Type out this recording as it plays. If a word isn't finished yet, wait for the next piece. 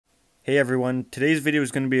Hey everyone, today's video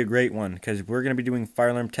is going to be a great one because we're going to be doing fire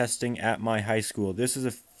alarm testing at my high school. This is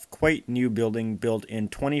a quite new building built in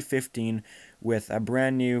 2015 with a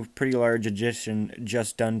brand new, pretty large addition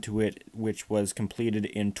just done to it, which was completed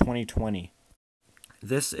in 2020.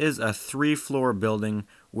 This is a 3-floor building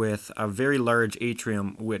with a very large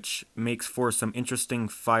atrium, which makes for some interesting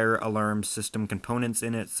fire alarm system components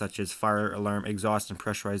in it, such as fire alarm exhaust and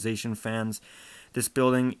pressurization fans. This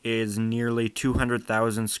building is nearly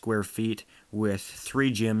 200,000 square feet with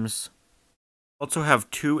 3 gyms. Also have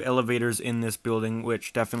 2 elevators in this building,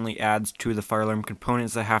 which definitely adds to the fire alarm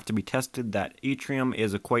components that have to be tested. That atrium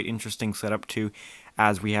is a quite interesting setup too,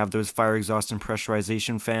 as we have those fire exhaust and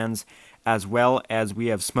pressurization fans, as well as we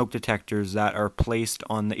have smoke detectors that are placed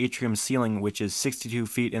on the atrium ceiling, which is 62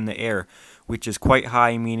 feet in the air, which is quite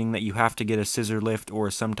high, meaning that you have to get a scissor lift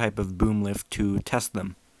or some type of boom lift to test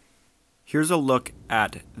them. Here's a look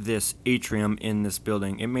at this atrium in this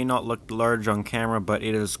building. It may not look large on camera, but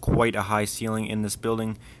it is quite a high ceiling in this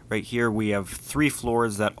building. Right here we have 3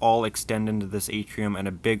 floors that all extend into this atrium and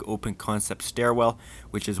a big open concept stairwell,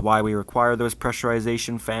 which is why we require those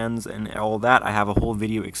pressurization fans and all that. I have a whole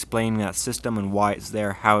video explaining that system and why it's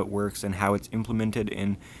there, how it works, and how it's implemented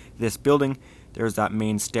in this building. There's that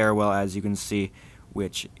main stairwell, as you can see,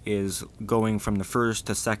 which is going from the first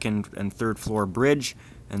to second and third floor bridge.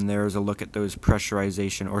 And there's a look at those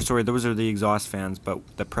pressurization, or sorry, those are the exhaust fans,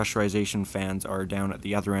 but the pressurization fans are down at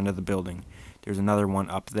the other end of the building. There's another one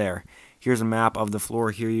up there. Here's a map of the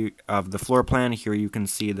floor of the floor plan. Here you can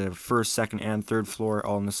see the first, second, and third floor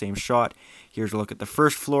all in the same shot. Here's a look at the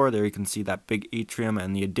first floor. There you can see that big atrium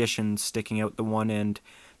and the addition sticking out the one end.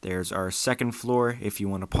 There's our second floor, if you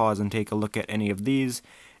want to pause and take a look at any of these.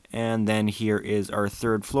 And then here is our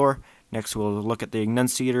third floor. Next we'll look at the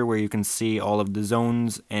enunciator, where you can see all of the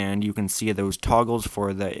zones and you can see those toggles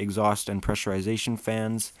for the exhaust and pressurization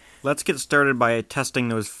fans. Let's get started by testing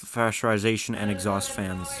those pressurization and exhaust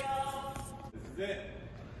fans.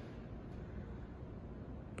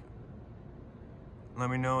 Let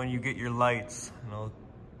me know when you get your lights and I'll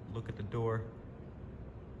look at the door.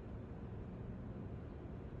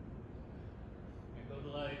 There goes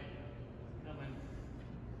the light. Coming.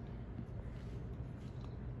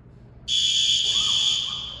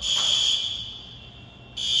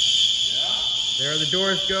 There the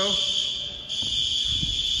doors go.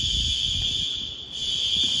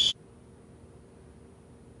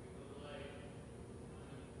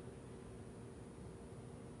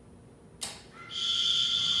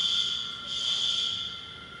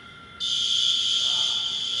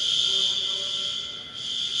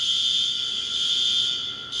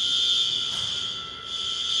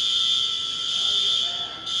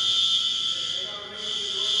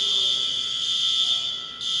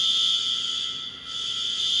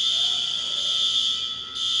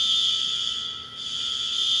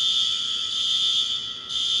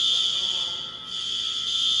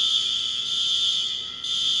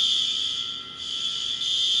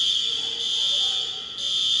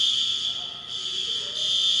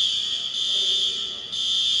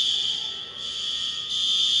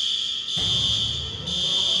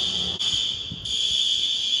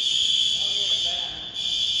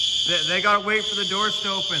 They gotta wait for the doors to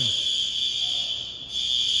open.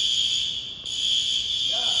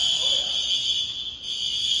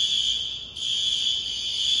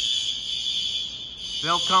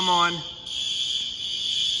 They'll come on.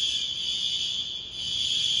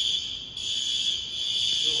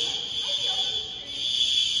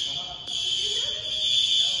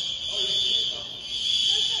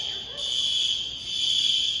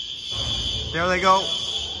 There they go.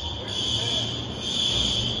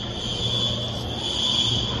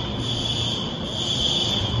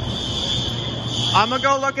 I'm gonna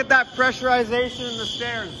go look at that pressurization in the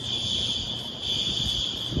stairs.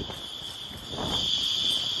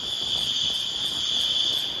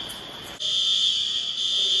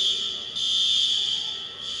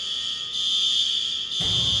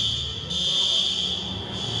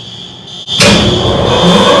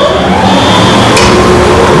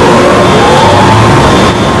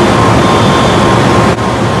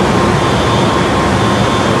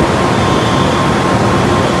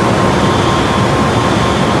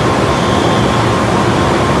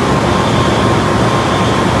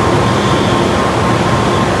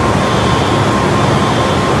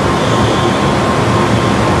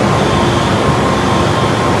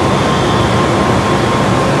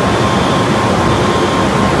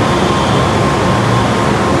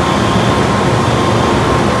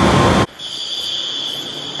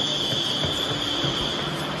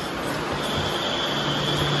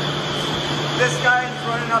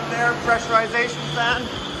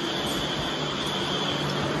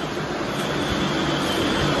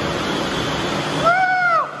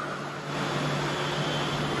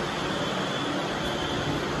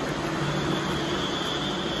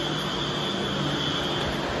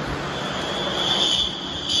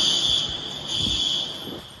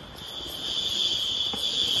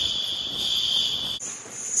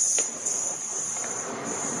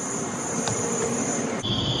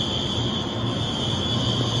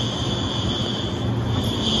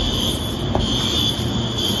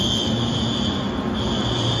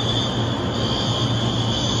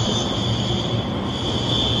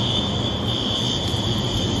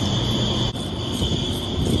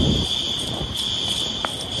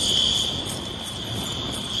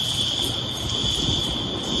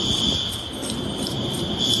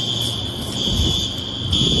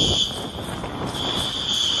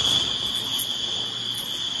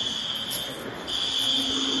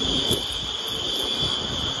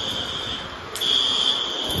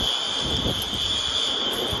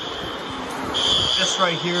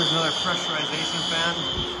 right here is another pressurization fan.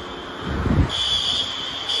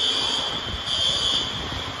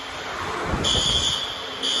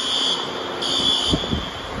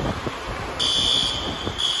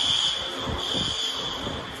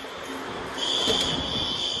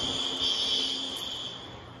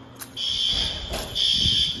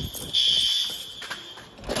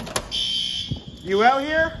 You out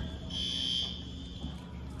here?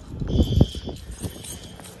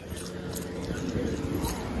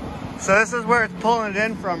 So this is where it's pulling it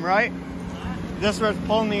in from, right? This is where it's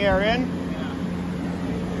pulling the air in?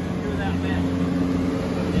 Through that vent.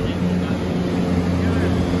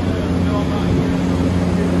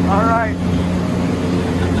 All right.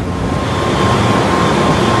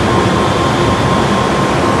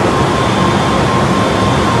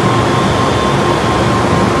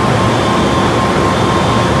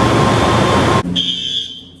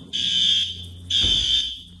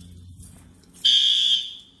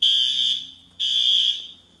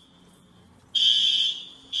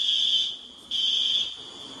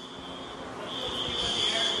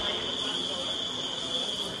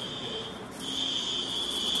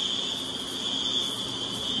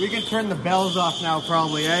 We can turn the bells off now,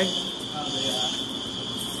 probably, eh? Probably,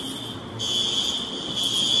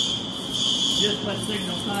 just let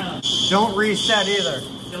signal silent. Don't reset either.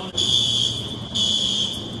 Don't.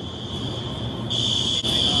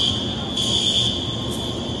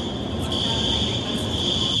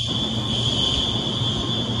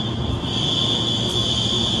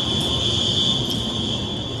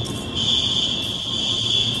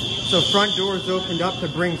 So front doors opened up to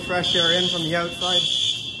bring fresh air in from the outside.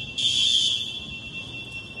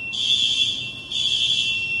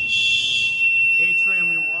 Atrium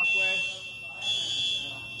and walkway.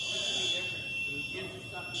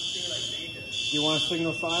 You want to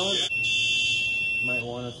signal silent? Might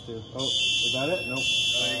want us to. Oh, is that it? Nope.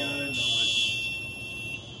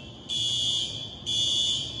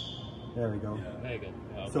 There we go. Very good.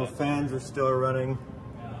 Okay. So fans are still running.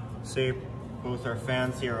 See, both our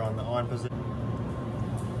fans here on the on position.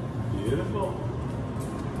 Beautiful.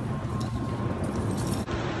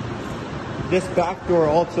 This back door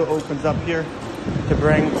also opens up here to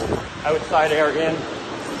bring outside air in.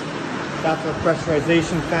 That's our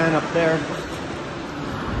pressurization fan up there.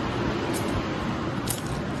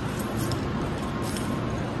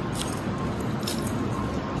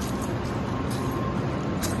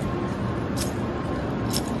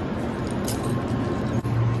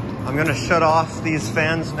 I'm gonna shut off these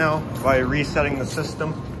fans now by resetting the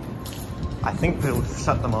system. I think we'll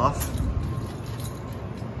shut them off.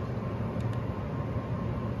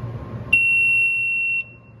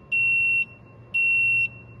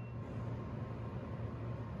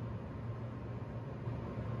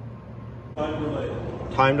 Time delay.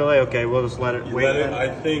 Time delay? Okay, we'll just let it wait. Let it, then. I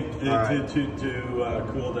think, to Alright.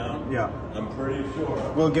 cool down. Yeah. I'm pretty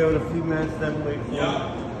sure. We'll give it a few minutes then wait for it.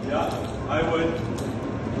 Yeah, I would.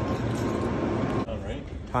 All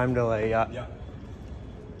right. Time delay, yeah. Yeah.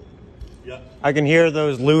 Yeah. I can hear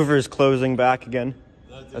those louvers closing back again.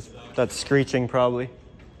 That's exactly. That's screeching probably.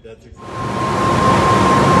 That's exactly.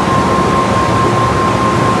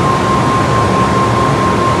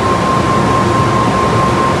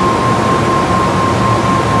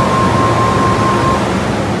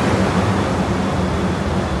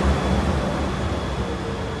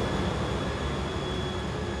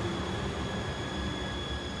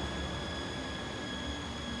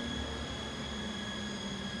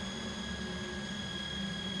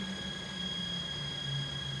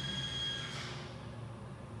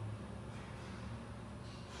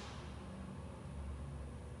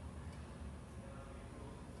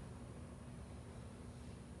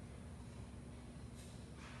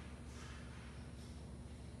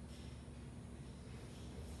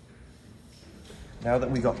 Now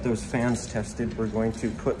that we got those fans tested, we're going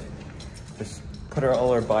to put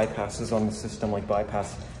all our bypasses on the system, like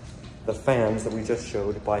bypass the fans that we just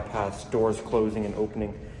showed, bypass doors closing and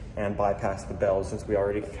opening, and bypass the bells, since we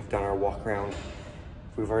already have done our walk around.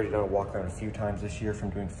 We've already done a walk around a few times this year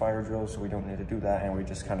from doing fire drills, so we don't need to do that, and we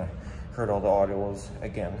just kind of heard all the audios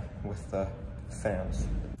again with the fans.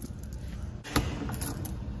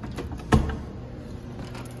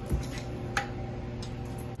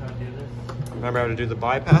 How to do this? Remember how to do the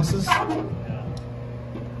bypasses?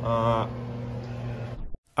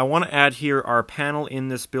 I want to add here our panel in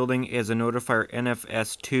this building is a notifier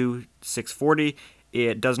NFS2 640.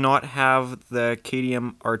 It does not have the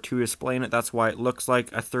KDM R2 display in it. That's why it looks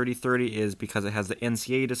like a 3030, is because it has the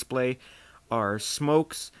NCA display. Our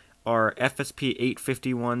smokes are FSP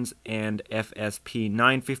 851s and FSP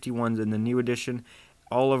 951s in the new edition.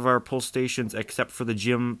 all of our pull stations except for the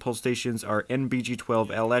gym pull stations are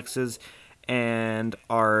NBG12LXs, and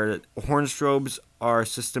our horn strobes are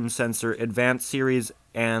System Sensor Advanced Series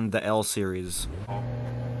and the L Series.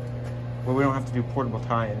 Well, we don't have to do portable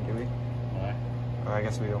tie-in, do we? Why? Or I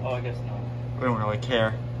guess we don't. Oh, I guess not. We don't really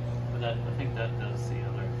care. But that, I think that does the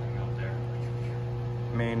other thing out there.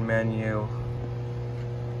 Main menu.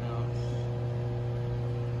 No.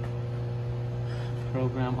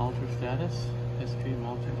 Program alter status. History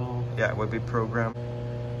multiple. Yeah, it would be program.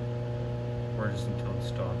 Or just until it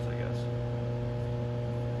stops, I guess.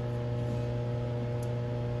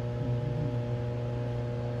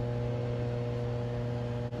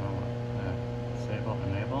 Disable,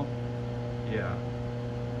 enable. Yeah.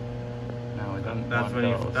 No, we don't That's want when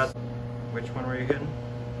you. those. That's. Which one were you hitting?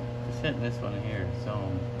 Just hitting this one here,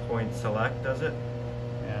 zone. Point select, does it?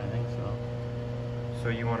 Yeah, I think so. So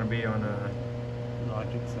you want to be on a.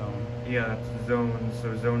 Logic zone. Yeah, it's zones.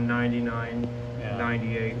 So zone 99, Yeah.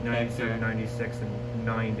 98, 97, Detector. 96, and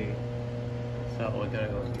 90. So we gotta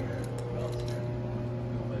go here. What else here?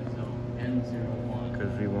 Go by zone N01.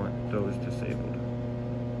 Because we want those disabled.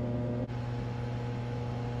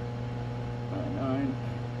 9.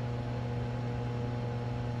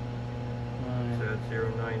 So that's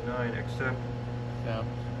 099, except. Yep.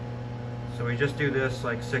 So we just do this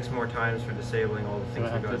like 6 more times for disabling all the Do things I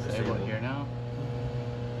we have got to disable disabled. it here now?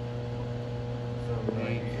 So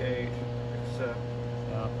 98, except.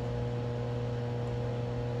 Yep.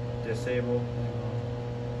 Disable.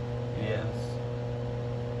 Yes.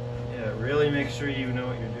 Yeah, really make sure you know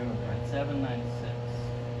what you're doing there. 796.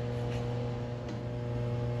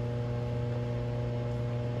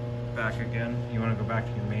 Back again. You want to go back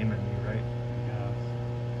to your main menu, right? Yes.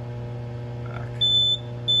 Back.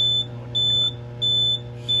 What you doing?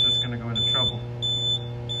 It's just going to go into trouble.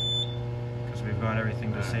 Because we've got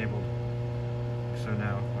everything disabled. So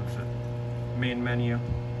now, what's it? Main menu.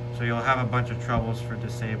 So you'll have a bunch of troubles for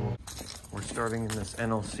disabled. We're starting in this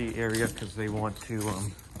NLC area because they want to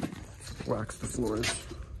wax the floors.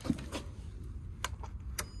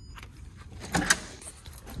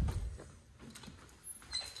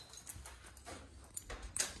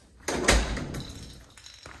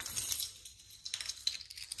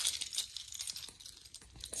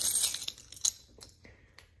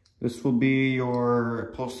 This will be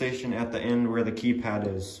your pull station at the end where the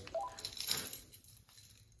keypad is.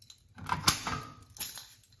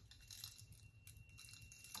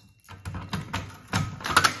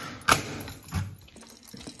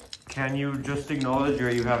 Can you just acknowledge, or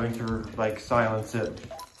are you having to like silence it?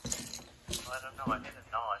 Well, I don't know. I didn't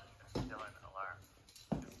acknowledge. It's still an alarm.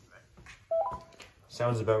 Right.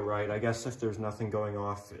 Sounds about right. I guess if there's nothing going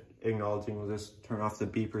off, acknowledging will just turn off the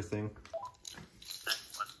beeper thing.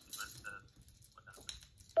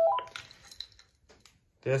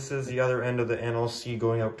 This is the other end of the NLC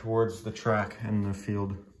going out towards the track and the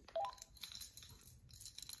field.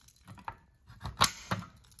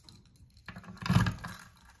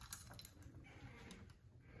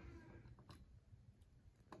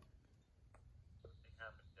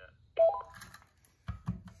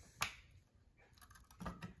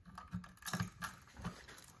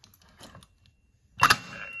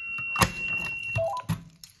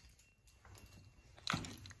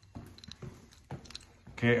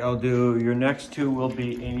 Okay, I'll do, your next two will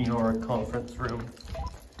be in your conference room.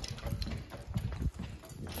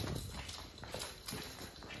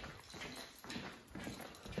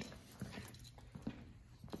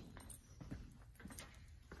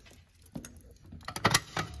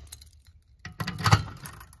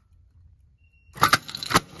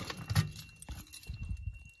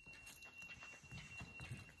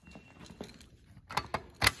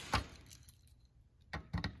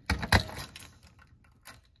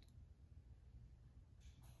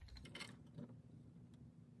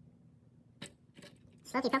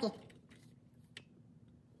 Smoky pokey.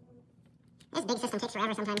 This big system takes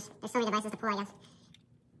forever sometimes. There's so many devices to pull, I guess.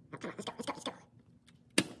 Oh, come on, let's go, let's go, let's go.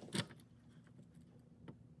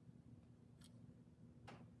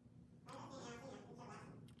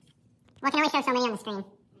 Well, I can only show so many on the screen.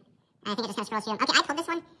 I think it just kind of scrolls through them. Okay, I pulled this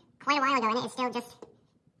one quite a while ago, and it's still just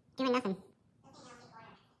doing nothing.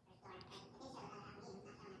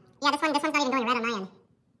 Yeah, this one's not even going red on my end.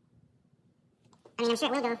 I mean, I'm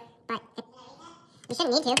sure it will go, but you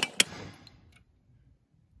shouldn't need to.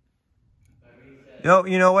 Yo,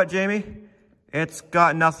 you know what, Jamie? It's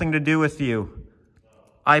got nothing to do with you.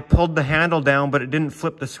 I pulled the handle down, but it didn't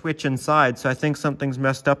flip the switch inside, so I think something's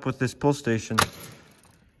messed up with this pull station.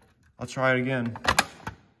 I'll try it again.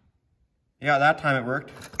 Yeah, that time it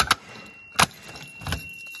worked.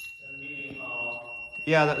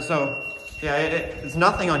 Yeah, so Yeah, it's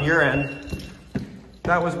nothing on your end.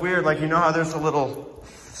 That was weird. Like, you know how there's a little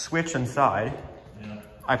switch inside? Yeah.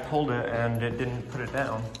 I pulled it and it didn't put it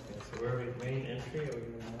down. So where are we, main entry, or are we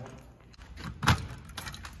doing that?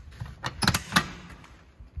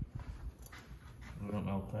 I don't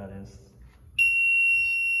know what that is.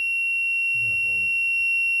 You gotta hold it.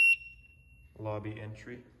 Lobby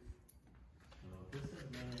entry. No, this is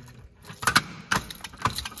main entry.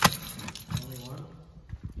 Only one?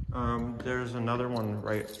 There's another one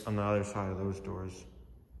right on the other side of those doors.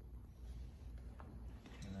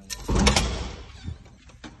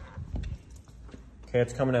 Okay,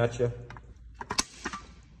 it's coming at you.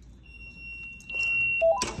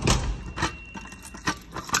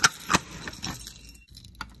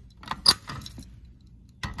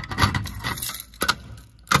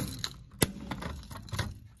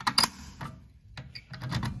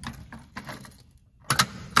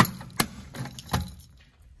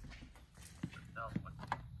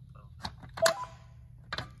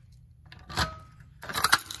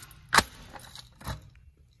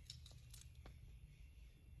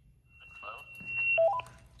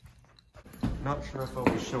 Not sure if I'll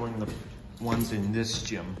be showing the ones in this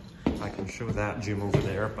gym. I can show that gym over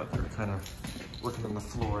there, but they're kind of working on the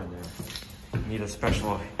floor in there. Need a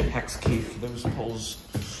special hex key for those pulls.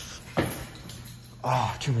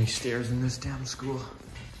 Oh, too many stairs in this damn school.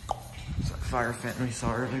 It's that fire fountain we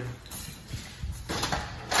saw earlier.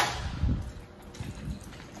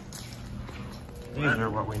 These are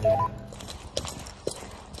what we need.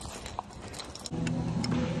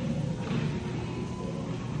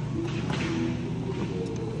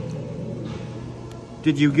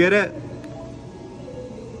 Did you get it?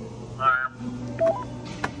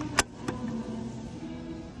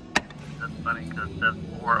 That's funny because it says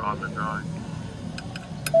 4 on the drawing.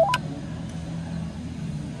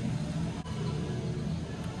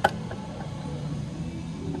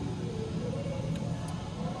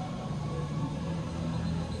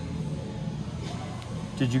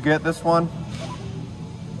 Did you get this one?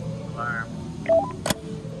 Alarm.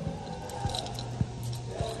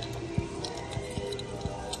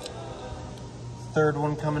 Third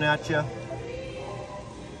one coming at you.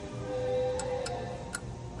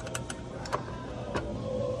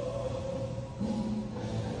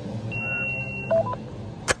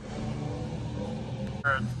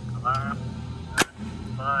 Alarm.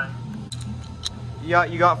 5. Yeah,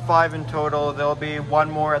 you got 5 in total. There'll be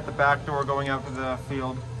one more at the back door going out to the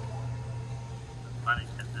field. Funny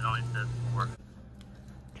because it only says 4.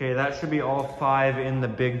 Okay, that should be all 5 in the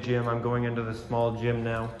big gym. I'm going into the small gym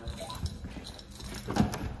now.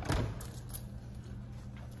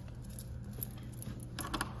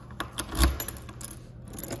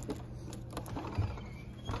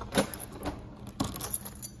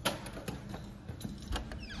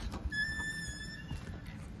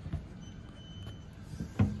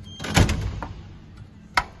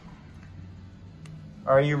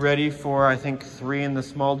 Are you ready for, I think, 3 in the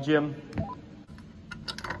small gym?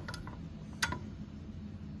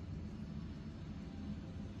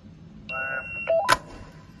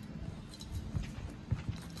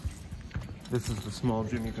 This is the small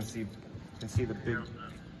gym. You can see the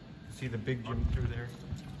big gym through there.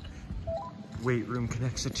 Weight room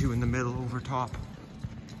connects the 2 in the middle over top.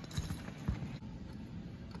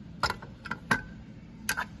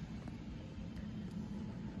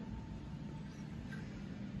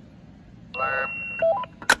 Alarm.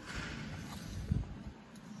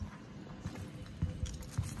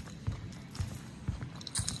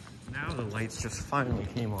 Now the lights just finally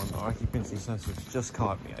came on. The occupancy sensor just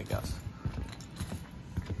caught me, I guess.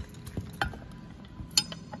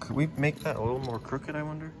 Could we make that a little more crooked, I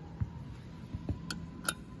wonder?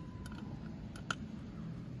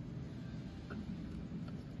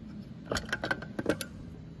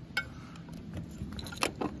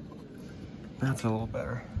 That's a little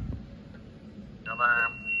better.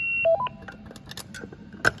 Alarm.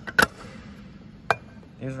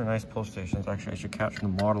 These are nice pull stations. Actually, I should capture the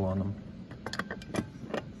model on them.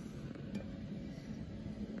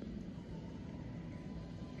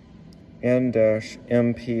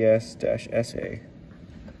 N-MPS-SA.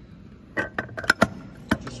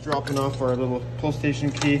 Just dropping off our little pull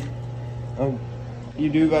station key. You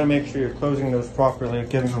do got to make sure you're closing those properly and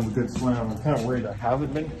giving them a good slam. I'm kind of worried I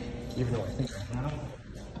haven't been, even though I think I have.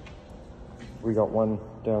 We got one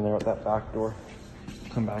down there at that back door.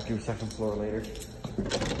 Come back to the second floor later.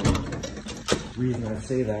 The reason I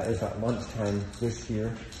say that is at lunchtime this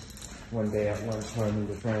year, one day at lunchtime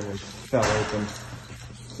the finally fell open,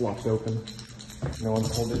 flopped open. No one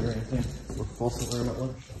pulled it or anything. We're false alarm at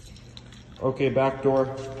lunch. Okay, back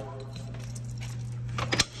door.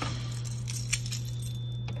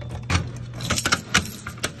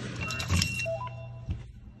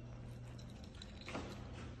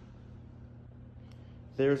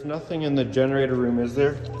 There's nothing in the generator room, is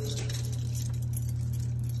there? Just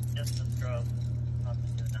a strobe. I'll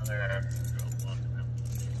just do another strobe walk around.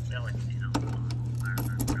 They'll let you know.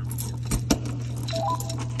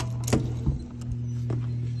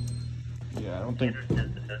 Yeah, I don't think.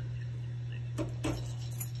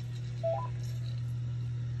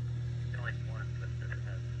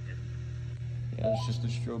 Yeah, it's just a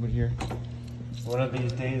strobe in here. One of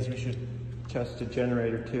these days we should test a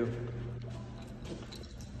generator too.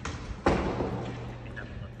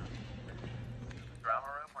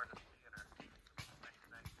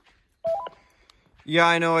 Yeah,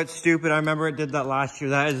 I know it's stupid. I remember it did that last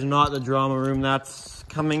year. That is not the drama room. That's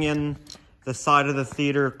coming in the side of the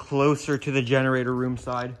theater closer to the generator room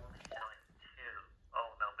side. Oh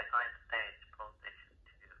no, behind stage, post station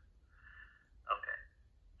 2. Okay.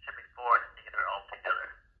 Should be 4 in the theater altogether.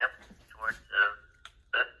 Yep, towards the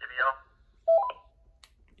vestibule.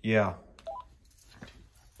 Yeah.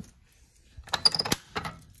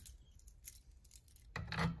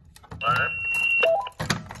 What?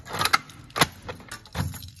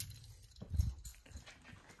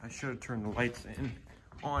 I should have turned the lights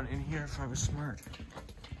on in here if I was smart.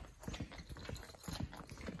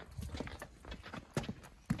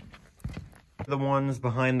 The ones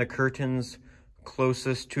behind the curtains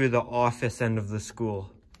closest to the office end of the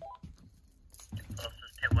school. Closest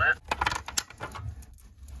to what?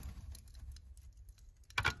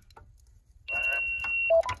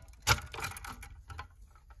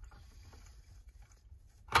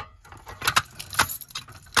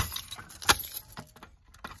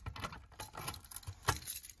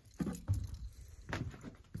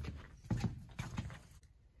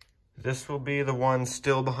 This will be the one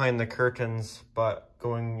still behind the curtains, but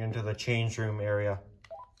going into the change room area.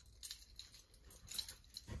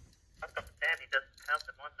 How come Sandy doesn't have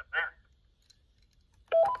them on the map?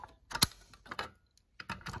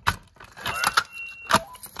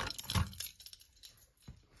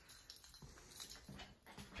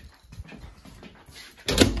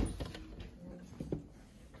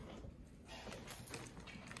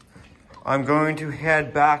 I'm going to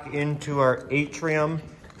head back into our atrium,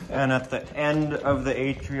 and at the end of the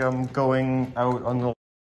atrium going out on the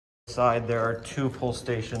side there are 2 pull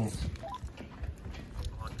stations.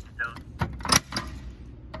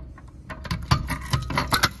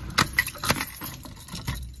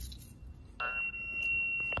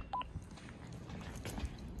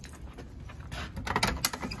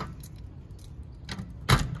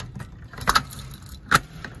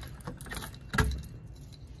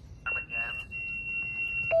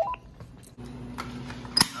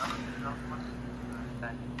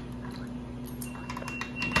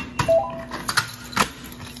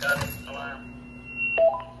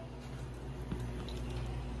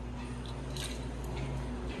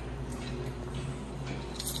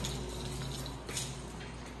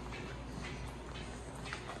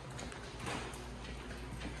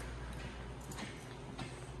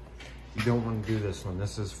 You don't want to do this one.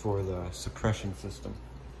 This is for the suppression system.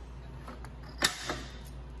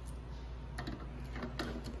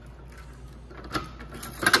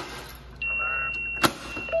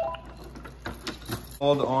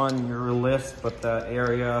 Hold on your list, but the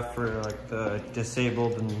area for like the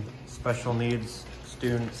disabled and special needs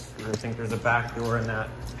students, I think there's a back door in that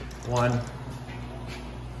one.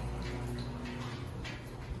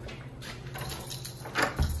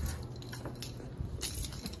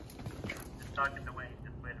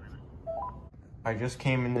 I just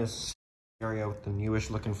came in this area with the newish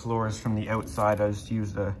looking floors from the outside. I just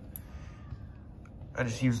used the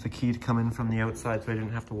key to come in from the outside so I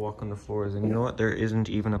didn't have to walk on the floors. And you know what? There isn't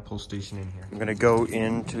even a pull station in here. I'm gonna go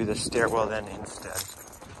into the stairwell then instead.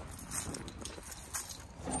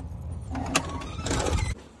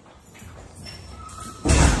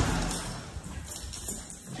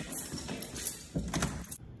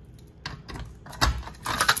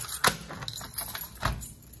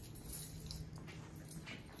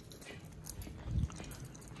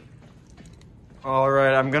 All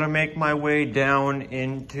right, I'm gonna make my way down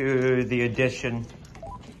into the addition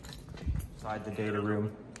inside the data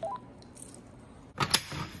room.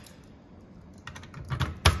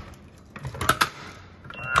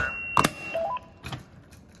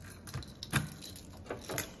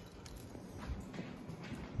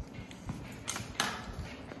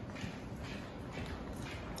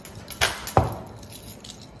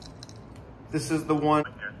 This is the one.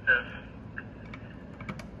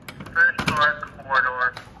 First floor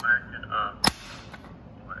corridor, marking up.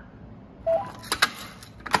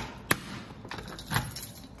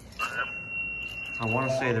 I want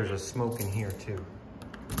to say there's a smoke in here too.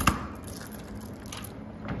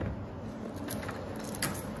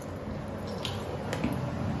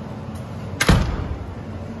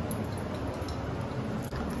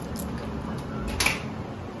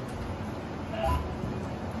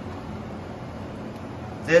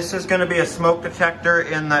 This is going to be a smoke detector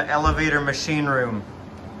in the elevator machine room.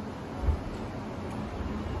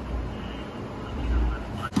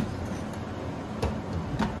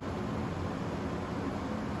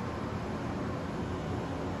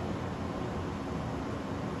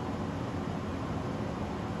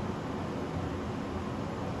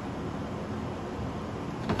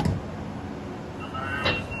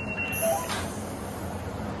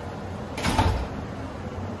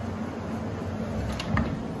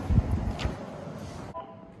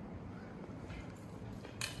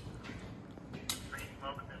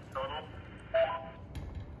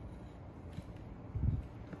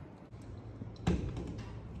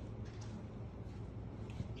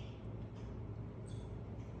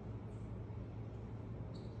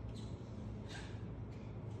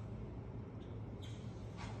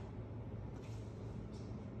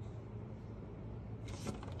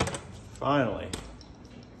 Finally.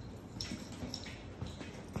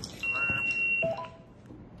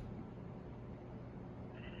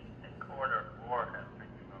 Corridor 4 has three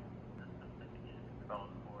smokes. This is the control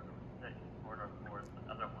corridor 6. Corridor 4 is the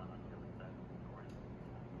other one on the other side of the corridor.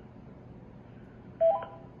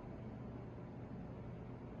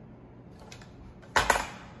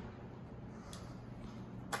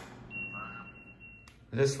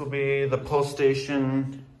 This will be the pull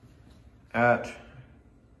station at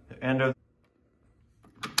the end of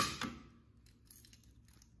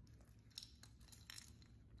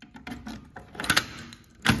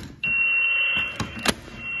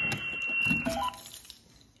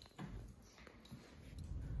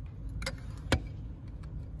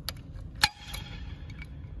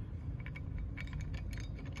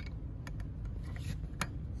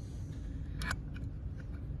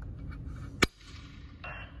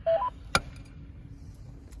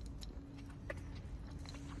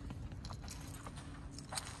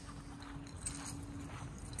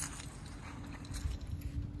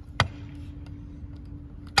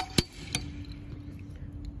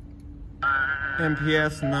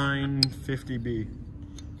MPS 950B.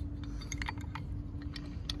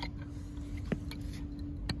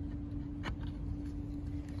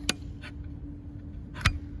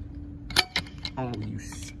 Oh, you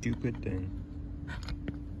stupid thing.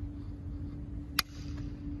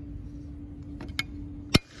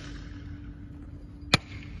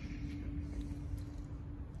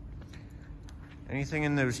 Anything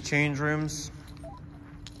in those change rooms?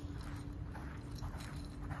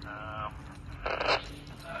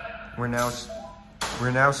 We're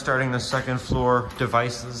now starting the second floor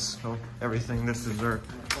devices. So everything. This is our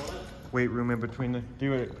weight room in between the.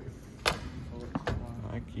 Do it.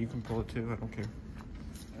 You can pull it too. I don't care.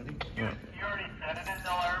 Ready? You already set it in the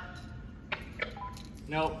alarm?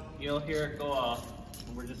 Nope, you'll hear it go off.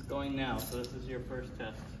 We're just going now, so this is your first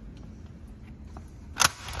test.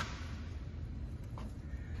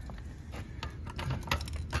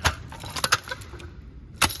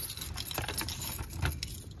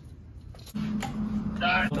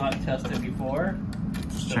 Not tested before.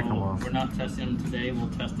 Just So check them off. we're not testing them today. We'll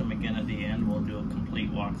test them again at the end. We'll do a complete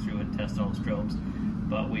walkthrough and test all the strobes.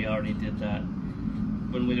 But we already did that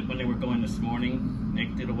when they were going this morning.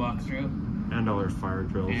 Nick did a walkthrough. And all our fire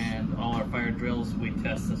drills. And all our fire drills, we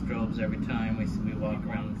test the strobes every time we walk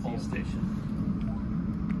around the pole station.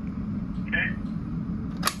 Okay.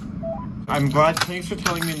 I'm glad. Thanks for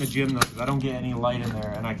telling me in the gym though, because I don't get any light in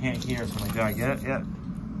there and I can't hear. So I'm like, did I get it yet?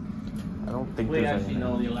 I don't think We there's actually anything.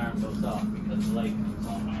 know the alarm goes off because the light comes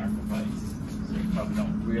on our device. So you probably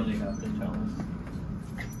don't really have to tell us.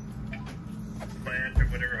 Plans or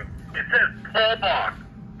whatever. It says pull box.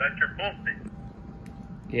 That's your pull station.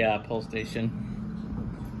 Yeah, pole station.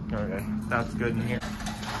 Okay, that's good in here.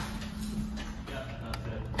 Yeah, that's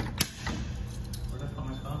it. Where'd I put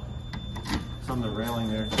my phone? It's on the railing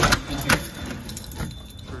there.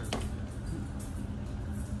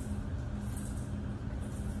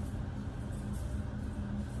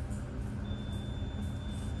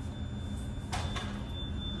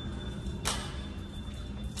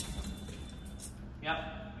 Yep,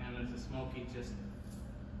 and there's a smoky just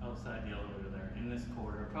outside the elevator there, in this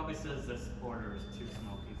corridor. It probably says this corridor is 2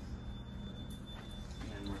 smokies.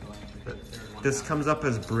 And we're going to the third one. This comes up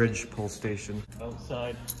as bridge pull station.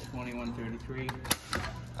 Outside 2133.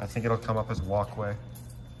 I think it'll come up as walkway.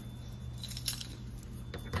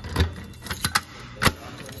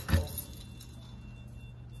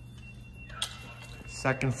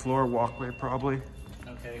 Second floor walkway probably.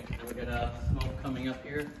 Okay, we got smoke coming up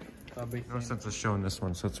here. Probably No sense of showing this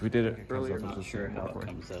one since we did it earlier. I'm not sure how it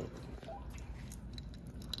comes out.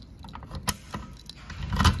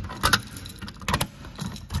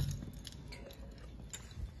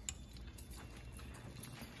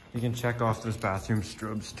 You can check off those bathroom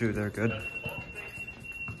strobes too, they're good.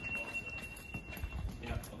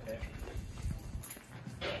 Yeah, okay.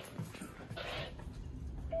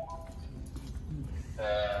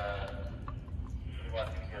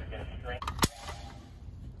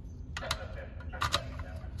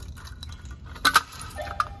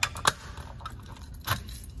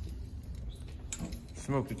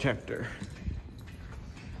 Smoke detector.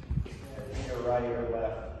 Your right or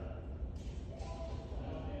left?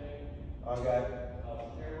 Okay.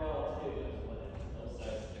 Stairwell too is what it is.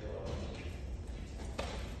 Outside stairwell.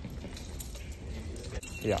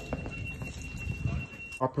 Yeah.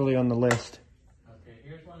 Properly on the list. Okay,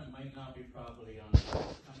 here's one that might not be properly on the list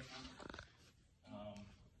coming up.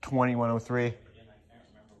 2103. And I can't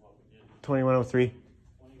remember what we did. 2103. 2103.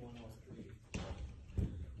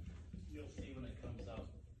 You'll see when it comes up.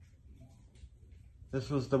 This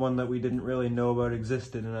was the one that we didn't really know about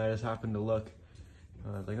existed, and I just happened to look.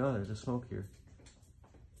 I was like, oh, there's a smoke here.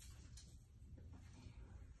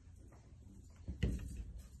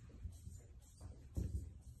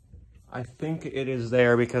 I think it is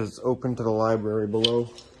there because it's open to the library below.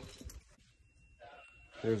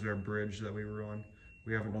 There's our bridge that we were on.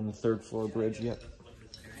 We haven't done the third floor bridge yet.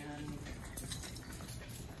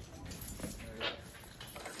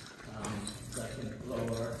 Second floor, I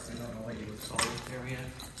don't know what you would call this area.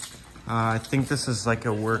 I think this is like a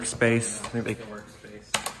workspace. Maybe Like a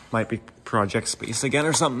workspace. might be project space again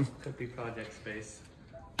or something. Could be project space.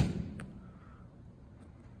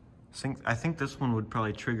 I think this one would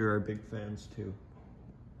probably trigger our big fans too.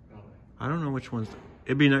 Probably. I don't know which ones.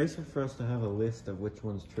 It'd be nicer for us to have a list of which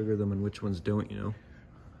ones trigger them and which ones don't, you know?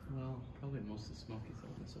 Well, probably most of Smokies out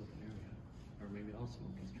in this open area. Or maybe all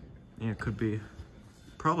Smokies trigger. Yeah, it could be.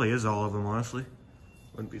 Probably is all of them, honestly.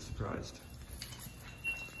 Wouldn't be surprised.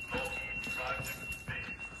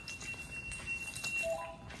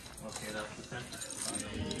 Okay, that's the center.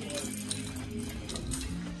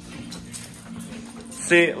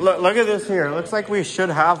 See, look at this here. It looks like we should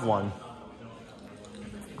have one.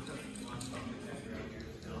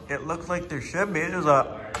 It looks like there should be. There's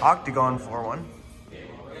a octagon for one.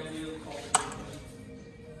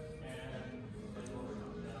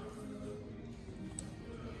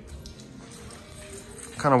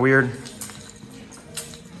 Kind of weird.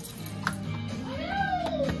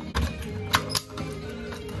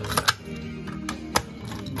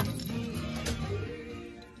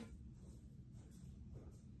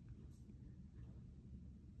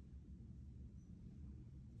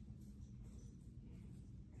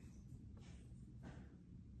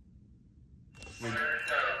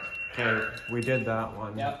 Okay, we did that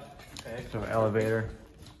one. Yep. Okay. So elevator.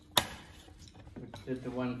 We did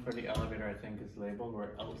the one for the elevator, I think is labeled. We're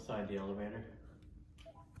outside the elevator.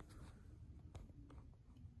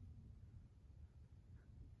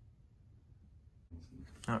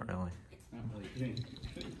 Not really. Not really doing.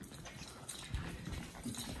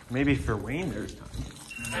 Maybe for Wayne there's time.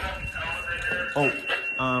 Oh,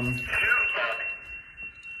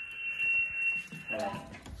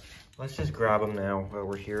 let's just grab them now while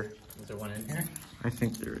we're here. Is there one in here? I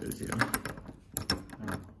think there is, yeah.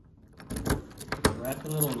 We're at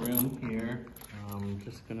the little room here.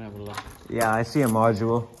 Just gonna have a look. Yeah, I see a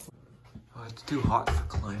module. Oh, it's too hot for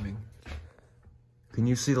climbing. Can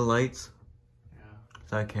you see the lights?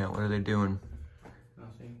 Yeah. I can't. What are they doing?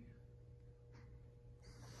 Nothing.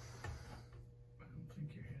 I don't think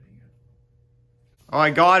you're hitting it. Oh, I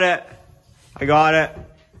got it. I got it.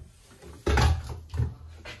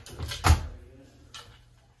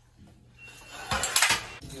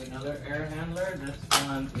 Do another air handler. This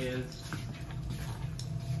one is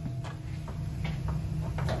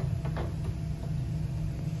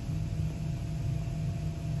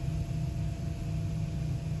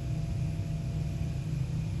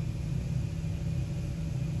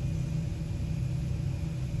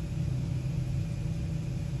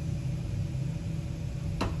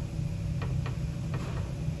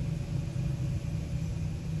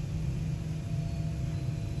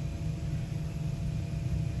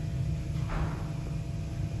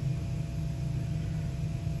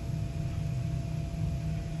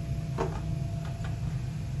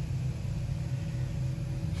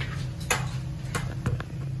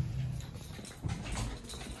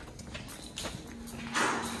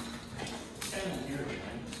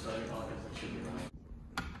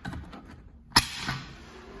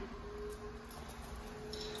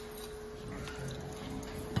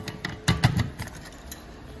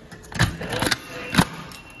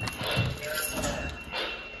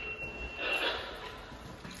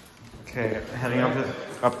Okay, heading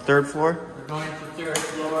up third floor. we're going to third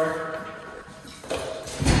floor.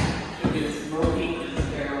 Should be a smoking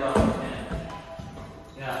stairwell.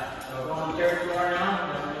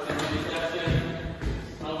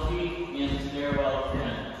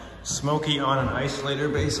 Smoky on an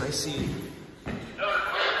isolator base, I see.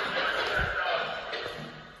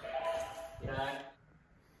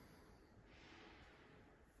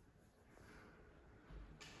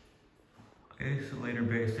 Isolator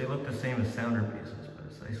base. They look the same as sounder bases, but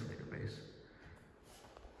it's isolator base.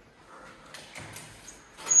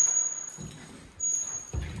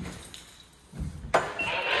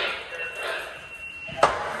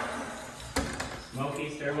 Smoky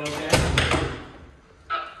stairwell down.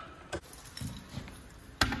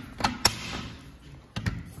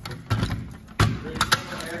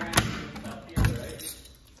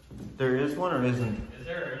 There is one or isn't? Is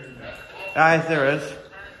there or isn't there? There is.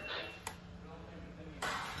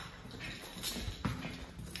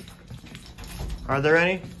 Are there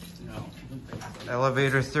any? No.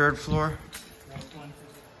 Elevator, 3rd floor.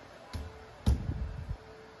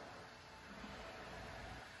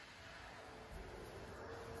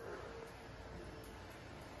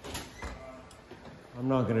 I'm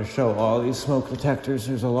not going to show all these smoke detectors.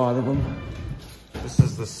 There's a lot of them. This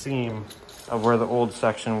is the seam of where the old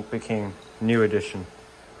section became new addition.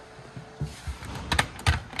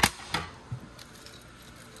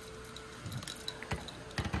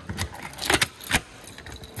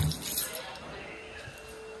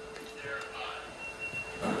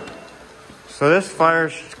 So this fire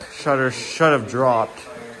shutter should have dropped,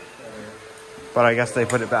 but I guess they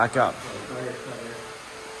put it back up.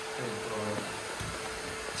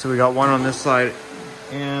 So we got one on this side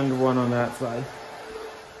and one on that side.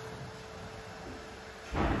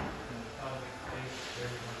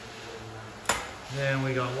 Then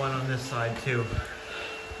we got one on this side too.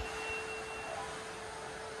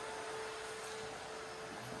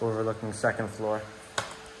 Overlooking 2nd floor.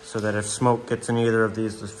 So that if smoke gets in either of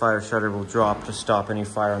these, the fire shutter will drop to stop any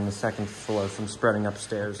fire on the 2nd floor from spreading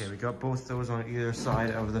upstairs. Okay, we got both those on either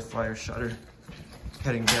side of the fire shutter.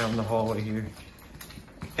 Heading down the hallway here.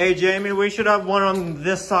 Hey Jamie, we should have one on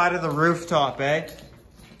this side of the rooftop, eh?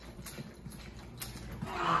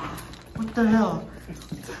 What the hell?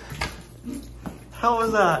 How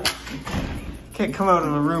was that? Can't come out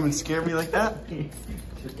of the room and scare me like that. You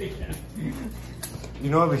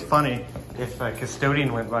know it'd be funny if a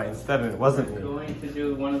custodian went by instead and it wasn't me. We're going to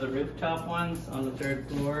do one of the rooftop ones on the 3rd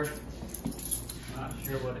floor. Not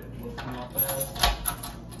sure what it will come up as.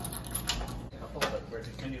 But we're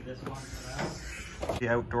just going to do this one for now. The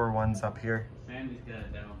outdoor ones up here. Sandy's got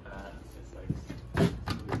it down pat. It's like too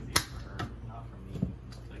easy for her, not for me.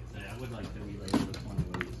 Like I say, I would like to relay this one to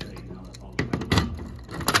go straight now. That's all the way.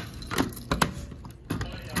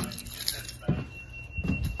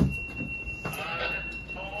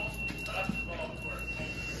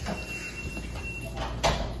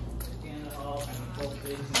 Scan it all and pull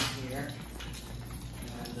things in here.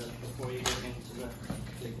 And before you get into the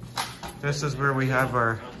big This is where we have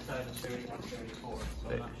our... outside of 31, 34. So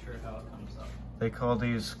I'm not sure how it comes up. They call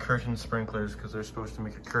these curtain sprinklers because they're supposed to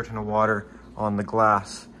make a curtain of water on the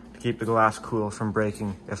glass to keep the glass cool from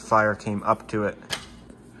breaking if fire came up to it. We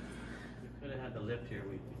could have had the lift here.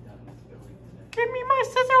 We'd be done this building today. Give me my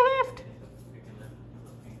scissor lift! We could lift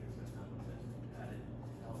the painters are done with it. Had it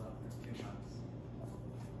held up for 2 months.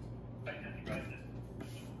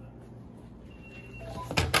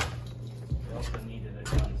 We also needed it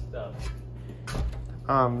on stuff.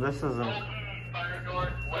 This isn't... Fire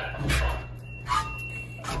door west.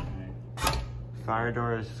 Fire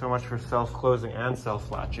door is so much for self-closing and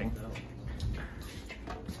self-latching.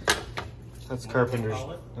 That's carpenter's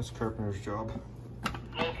job.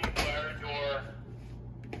 Smoky fire door.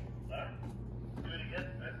 Do it again.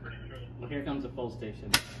 That's pretty true. Well, here comes the pull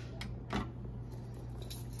station.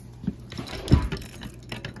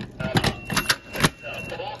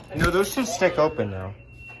 No, those should stick open now.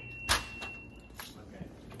 Okay.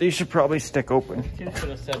 These should probably stick open. You could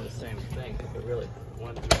have said the same thing if it really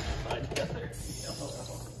wanted to slide together.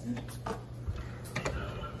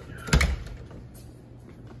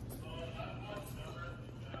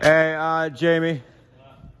 Hey, Jamie.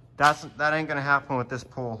 That ain't gonna happen with this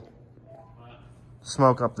pole.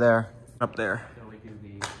 Smoke up there. Up there. Till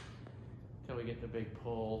we get the big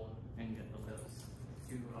pole and get the lifts.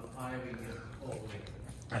 Do up high, we can get the pole.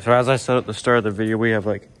 So as I said at the start of the video, we have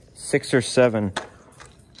like 6 or 7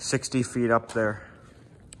 60 feet up there.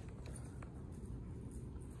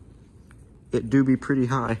 It do be pretty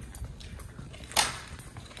high.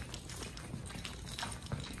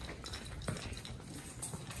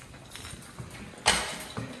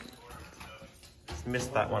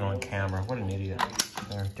 Missed that one on camera. What an idiot.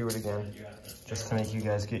 There, do it again. Just to make you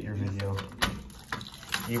guys get your video.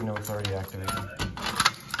 Even though it's already activated.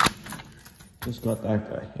 Just got that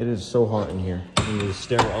guy. It is so hot in here. In these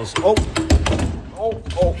stairwells. Oh! Oh!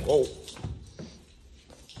 oh.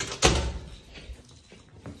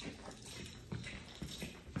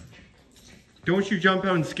 Don't you jump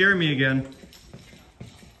out and scare me again.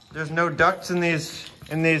 There's no ducts in these,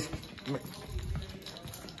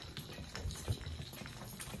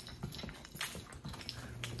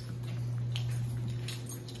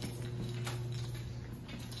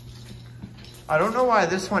 I don't know why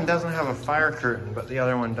this one doesn't have a fire curtain, but the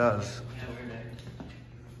other one does. Yeah, weird.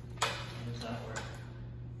 How does that work?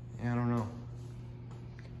 Yeah, I don't know.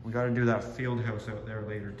 We gotta do that field house out there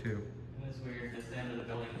later too. And it's weird, this end of the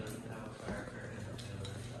building doesn't have a fire curtain.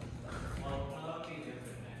 Well, that'll be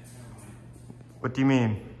different next, never mind. What do you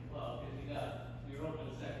mean? Well, because you're open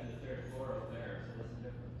the second to third floor over there, so what's the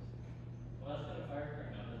difference? Well, that's got a fire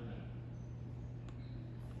curtain now, doesn't it?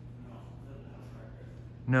 No, it doesn't have a fire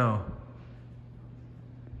curtain. No.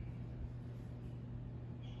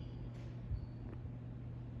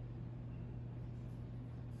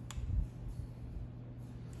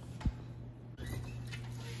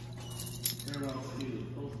 Stairwell to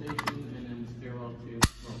full station and then stairwell to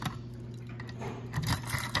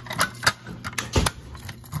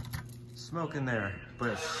Smoke in there, but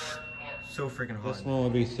it's so freaking hot. This one will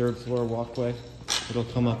be third floor walkway. It'll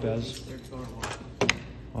come up as third floor walk.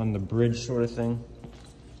 on the bridge sort of thing.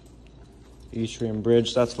 Eastrium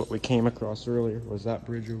Bridge, that's what we came across earlier, was that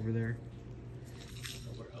bridge over there. So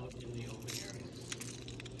we're out in the open area.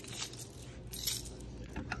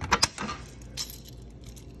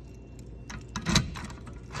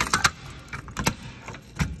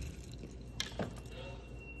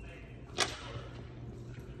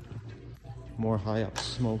 More high up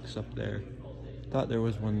smokes up there. Thought there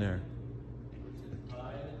was one there.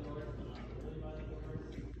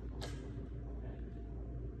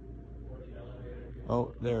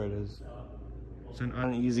 Oh, there it is. It's an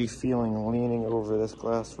uneasy feeling leaning over this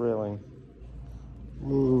glass railing.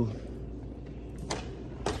 Ooh.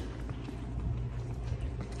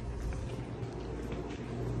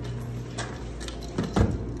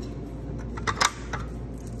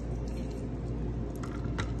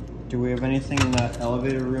 Do we have anything in that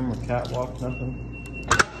elevator room or catwalk? Nothing?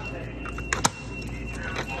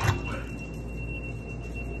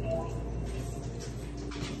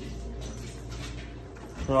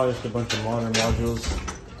 Probably just a bunch of modern modules.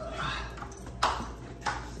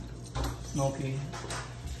 Smoky.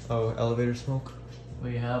 Oh, elevator smoke?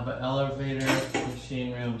 We have an elevator,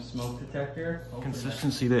 machine room, smoke detector.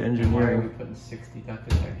 Consistency to Why are we engineering. putting 60 duct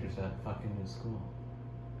detectors at fucking new school?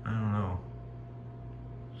 I don't know.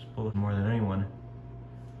 Supposed more than anyone,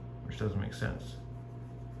 which doesn't make sense.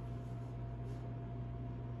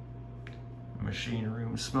 Machine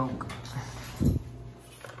room smoke.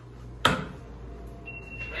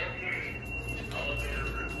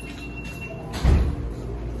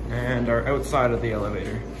 And our outside of the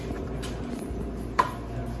elevator.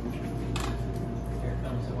 Here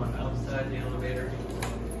comes the one outside the elevator.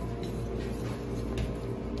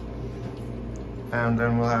 And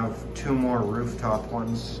then we'll have two more rooftop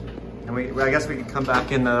ones. And I guess we can come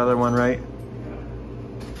back in that other one, right?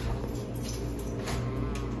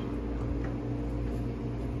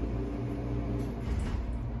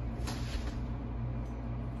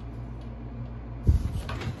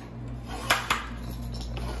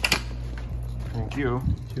 Thank you.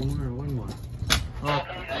 Two more or one more? Oh.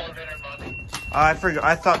 I forgot.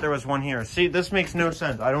 I thought there was one here. See, this makes no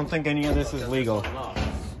sense. I don't think any of this is legal.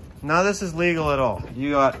 None of this is legal at all.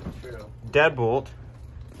 You got deadbolt,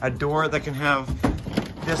 a door that can have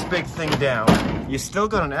this big thing down. You still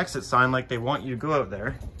got an exit sign like they want you to go out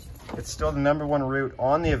there. It's still the #1 route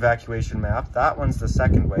on the evacuation map. That one's the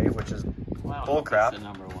second way, which is bullcrap. The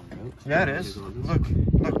 #1 route. Yeah, it is. Look,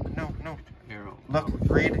 no. Arrow. Look,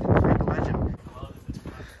 read the legend.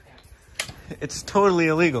 It's totally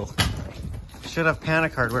illegal. Should have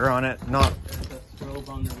panic hardware on it, not. There's a strobe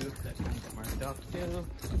on the roof that comes marked off too. And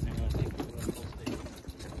I think we'll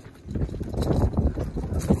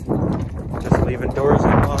Just leaving doors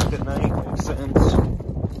unlocked at night makes sense.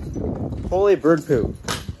 Holy bird poo. We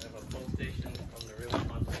have a full station from the roof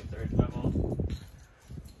onto the 3rd level.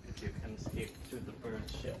 If you can escape through the bird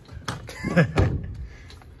ship.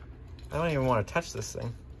 I don't even want to touch this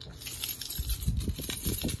thing.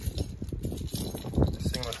 This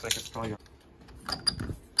thing looks like it's probably.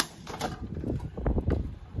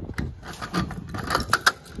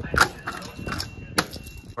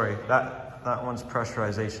 Sorry, that one's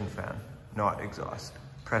pressurization fan, not exhaust.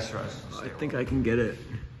 Pressurized. I think I can get it.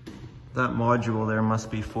 That module there must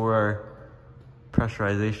be for our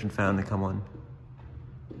pressurization fan to come on.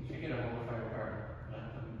 You should get a whole fire department.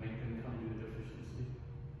 Let them make them come do the deficiency.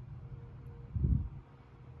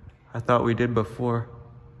 I thought we did before.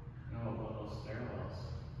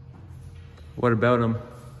 What about him?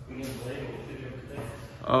 We get the label, we should have today.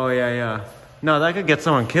 Oh, yeah, yeah. No, that could get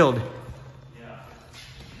someone killed. Yeah.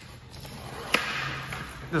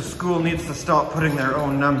 The school needs to stop putting their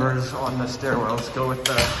own numbers on the stairwells. Go with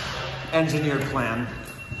the engineered plan.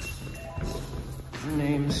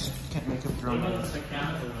 Names. Can't make up your own names.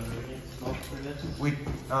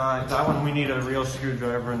 That one we need a real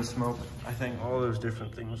screwdriver and smoke. I think all those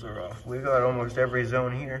different things are off. We got almost every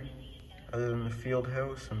zone here, other than the field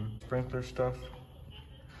house and sprinkler stuff.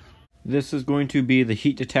 This is going to be the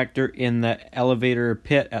heat detector in the elevator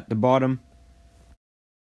pit at the bottom.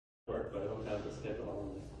 But I don't have the schedule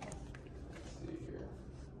on it. Let's see here.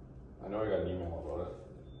 I know I got an email about it.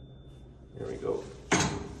 Here we go.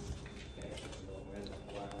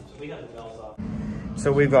 We got the bells off.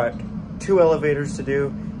 So we've got 2 elevators to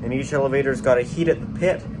do, and each elevator's got a heat at the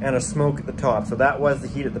pit and a smoke at the top. So that was the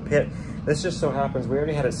heat at the pit. This just so happens we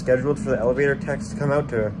already had it scheduled for the elevator techs to come out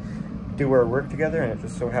to do our work together, and it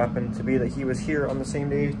just so happened to be that he was here on the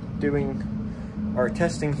same day doing our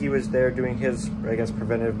testing. He was there doing his, I guess,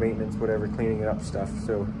 preventive maintenance, whatever, cleaning it up stuff.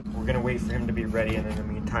 So we're gonna wait for him to be ready, and in the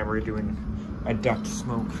meantime we're doing a duct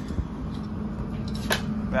smoke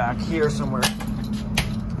back here somewhere.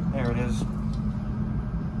 There it is.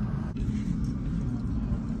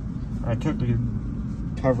 I took the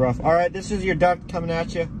cover off. All right, this is your duct coming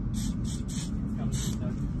at you.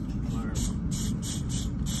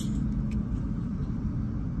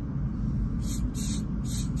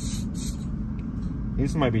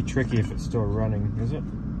 This might be tricky if it's still running, is it?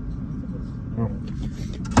 Oh.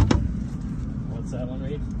 What's that one,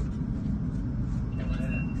 Reed?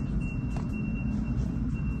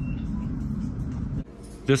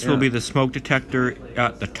 This will be the smoke detector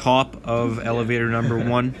at the top of elevator number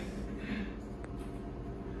 1.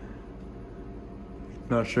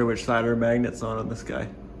 Not sure which side our magnet's on this guy.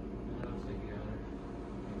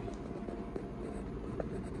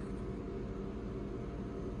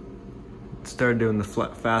 It started doing the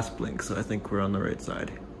fast blink, so I think we're on the right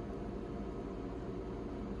side.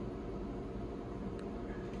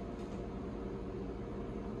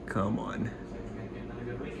 Come on. Another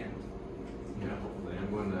good weekend. Yeah, hopefully.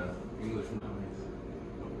 I'm going to English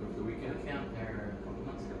over the weekend. Camp there a couple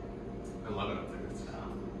months ago. I love it up there.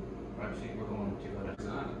 Actually, we're going to It's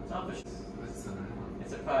not. it's off the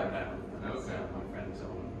It's a private island. Okay. My friends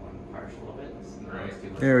own one partial of it. It's not Right. too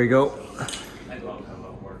much. There we go. I go out to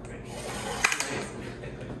about work right.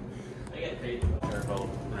 I get paid to their boat.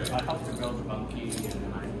 I help to build the bunkie and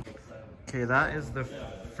then I Okay, that is the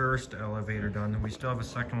first elevator done. We still have a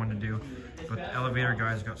second one to do, but the elevator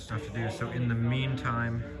guys got stuff to do. So in the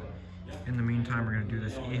meantime, we're gonna do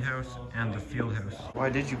this e-house and the field house. Why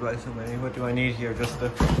did you buy so many? What do I need here? Just the.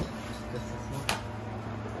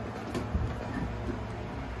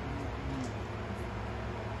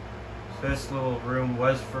 This little room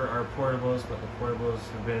was for our portables, but the portables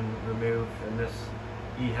have been removed, and this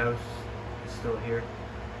e-house is still here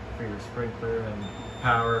for your sprinkler and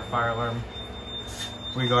power, fire alarm.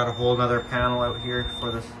 We got a whole other panel out here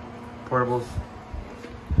for the portables.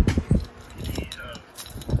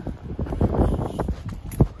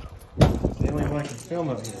 The only one I can film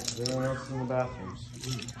out here, because everyone else is in the bathrooms.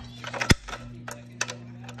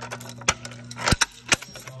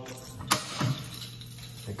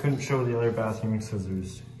 I couldn't show the other bathrooms because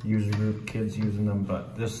there's user group kids using them,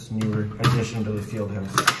 but this newer addition to the field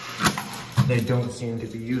house, they don't seem to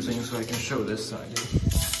be using, so I can show this side.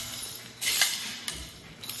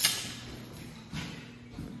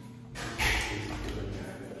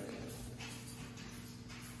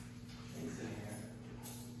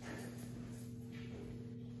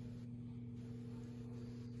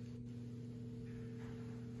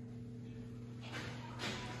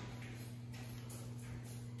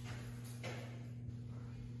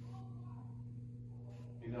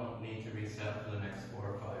 You don't need to reset for the next 4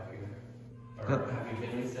 or 5 years. Or have you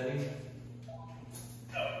been resetting?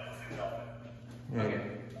 Yeah. Okay.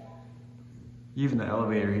 Even the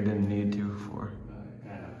elevator he didn't need to for.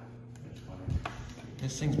 Yeah. Which one?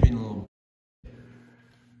 This thing's been a little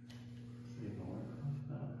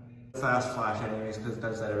fast flash anyways, because it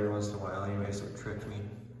does that every once in a while anyway, so it tricked me.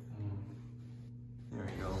 There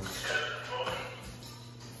we go.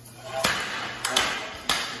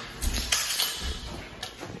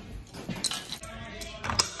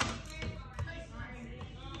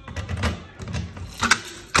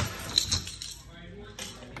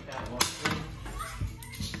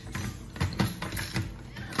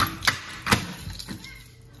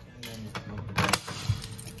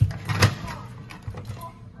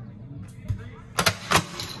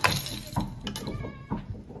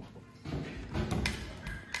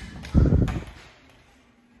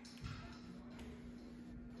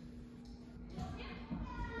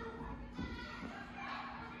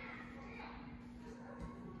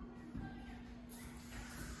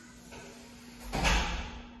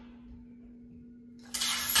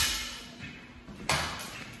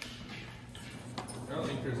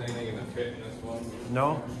 think there's anything in the pit in this one.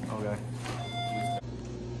 No? Okay.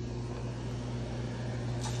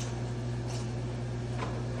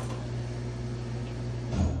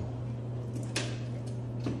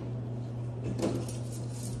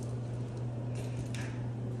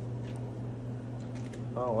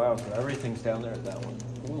 Oh wow, so everything's down there at that one.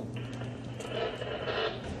 Cool.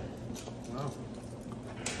 Wow.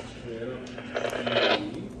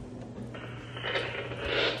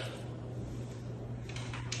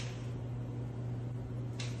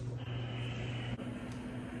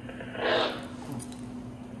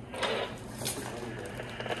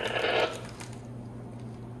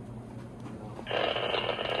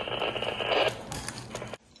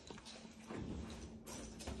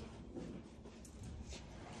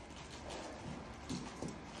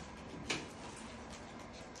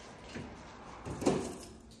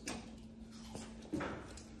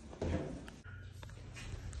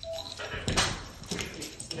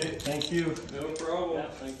 Okay, thank you. No problem. Yeah,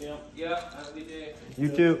 thank you. Yeah, have a good day. You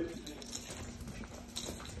too.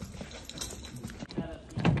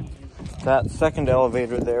 That second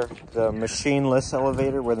elevator there, the machineless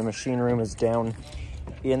elevator where the machine room is down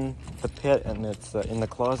in the pit and it's in the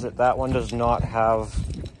closet, that one doesn't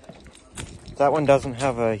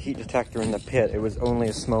have a heat detector in the pit. It was only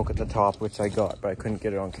a smoke at the top, which I got, but I couldn't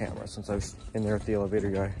get it on camera since I was in there with the elevator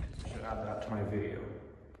guy. Should add that to my video.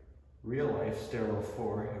 Real life stairwell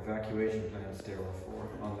 4, evacuation plan stairwell 4,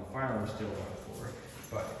 on the fire alarm stairwell 4,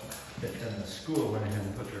 but then the school went ahead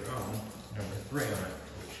and put their own number 3 on it,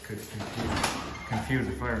 which could confuse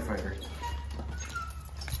a firefighter.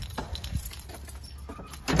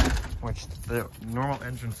 Which the normal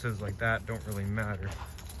entrances like that don't really matter.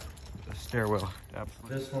 The stairwell,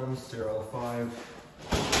 absolutely. This one, stairwell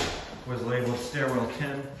 5, was labeled stairwell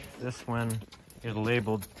 10. This one is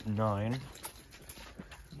labeled 9.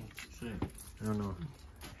 I don't know.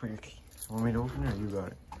 Want me to open it or you got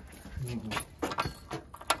it?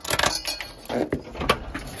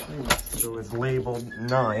 So it's labeled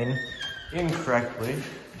 9 incorrectly.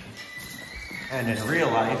 And in real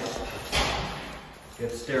life,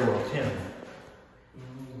 it's stairwell 10.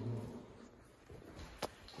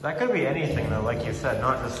 That could be anything though, like you said,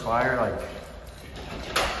 not just fire, like...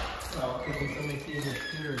 Well, could be somebody sees a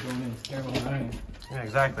shooter going in stairwell 9. Yeah,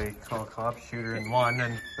 exactly. Call cops, shooter in 1,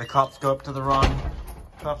 and the cops go up to the wrong...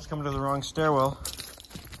 Cops come to the wrong stairwell.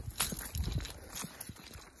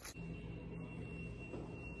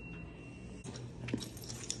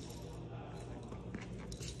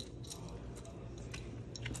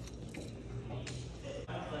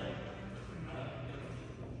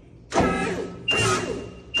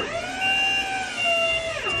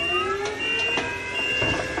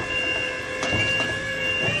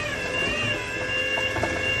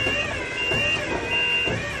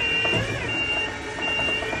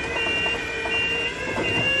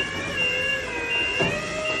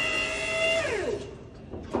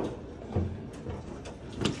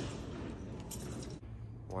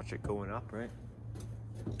 Watch it going up, right?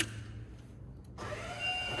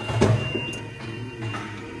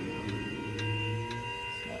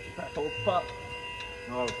 That whole pup.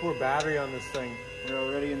 Oh, the poor battery on this thing. We're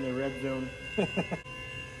already in the red zone. Not gonna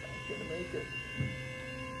make it.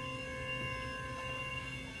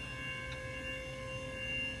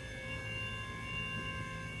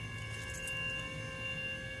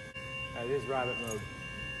 That is rabbit mode.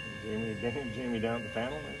 Jamie down at the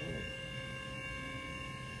panel.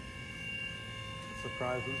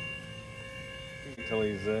 Surprising. Until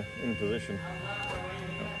he's in position.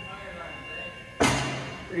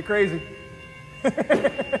 Pretty crazy.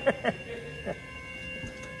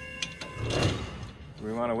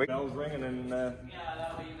 We want to wait. Bells ringing and Yeah,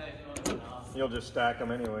 that'll be nice going off. you'll just stack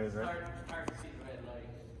them anyways, right? Hard to see the red light.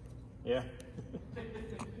 Yeah.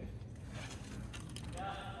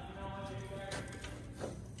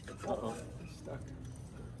 Uh-oh. Stuck.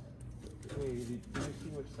 Wait, did you see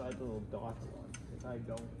which side the little dots are on? Because I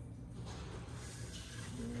don't.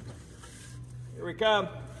 Here we come.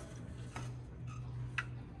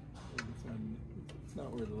 It's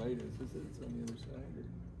not where the light is it? It's on the other side. Or...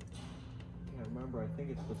 Yeah, remember, I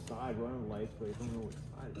think it's the side. We're on the lights, but I don't know which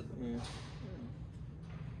side it's on. Yeah.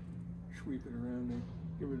 Sweep it around there.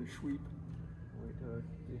 Give it a sweep. Wait till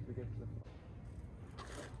see if we get to the...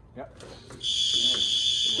 Yep.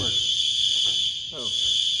 Nice. Good work. So,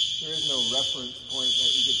 there is no reference point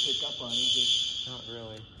that you could pick up on, is there? Not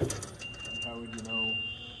really. How would you know?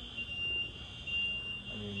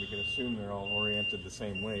 I mean, we can assume they're all oriented the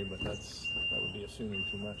same way, but that would be assuming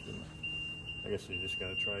too much, wouldn't it? I guess you just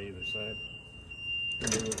gotta try either side.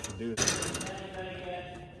 Maybe what you do is...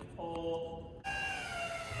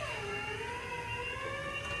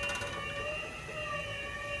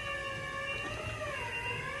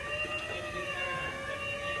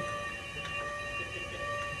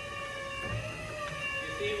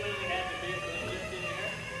 see when we had the big thing lift in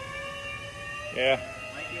here? Yeah.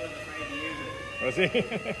 Mikey was afraid to use it. Was he?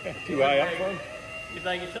 Too high up for him? He's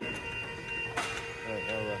like, it's Alright,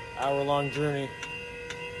 now the hour-long journey.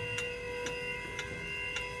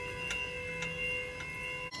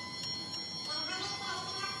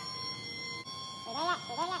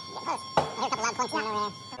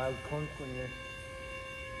 Loud clunk when you're...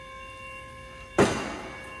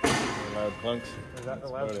 Loud clunks. Is that the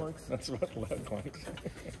loud about it. clunks? That's what loud clunks.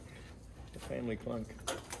 The family clunk.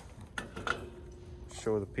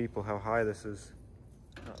 Show the people how high this is.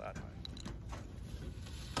 Not that high.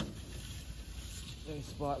 Nice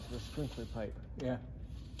spot for a sprinkler pipe. Yeah.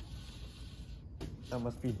 That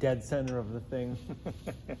must be dead center of the thing.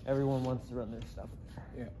 Everyone wants to run their stuff.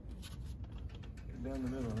 Yeah. Down the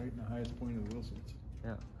middle, right in the highest point of the Wilsons.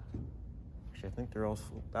 Yeah. Actually, I think they're all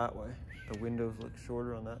sloped that way. The windows look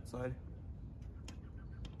shorter on that side.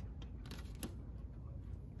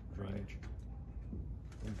 Drainage.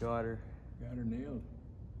 We got her. Got her nailed.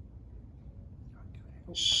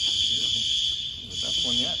 Oh, beautiful. The best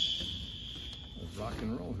one yet. It was rock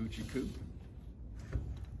and roll, hoochie coo.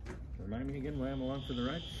 Remind me again why I'm along for the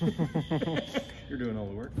ride? You're doing all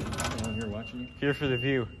the work. I'm on here watching you. Here for the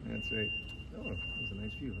view. That's right. Oh, that was a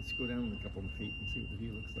nice view. Let's go down a couple of feet and see what the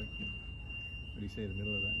view looks like. What do you say, the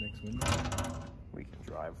middle of that next window? We can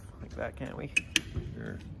drive like that, can't we?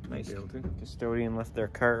 Sure. Nice. Be able to. Custodian left their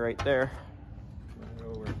cart right there. Right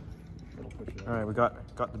over. It'll push it All right, we got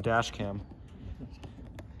the dash cam.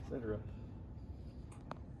 Set her up.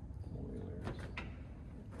 Oilers.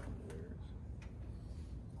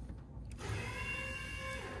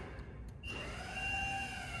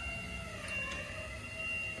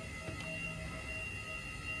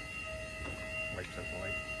 Lights up the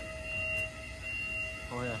light.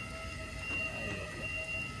 Oh yeah.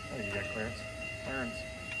 Oh, you got clearance. Clearance.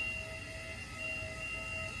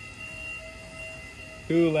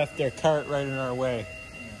 Who left their cart right in our way?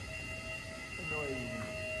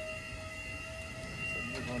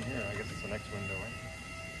 Move on here. I guess it's the next window, right?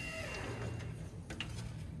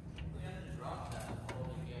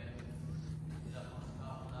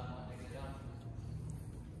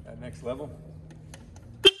 That next level?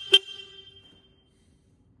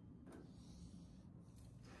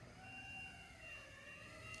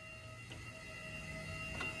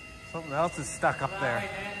 Something else is stuck up there.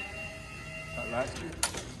 Not last year?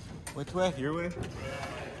 Which way? Your way?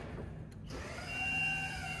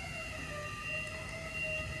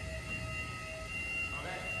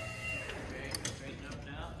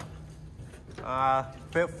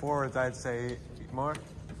 Bit forwards, I'd say. More?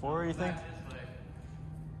 Forward, you think?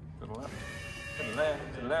 To the left. To the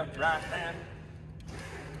left. To the left. Right hand.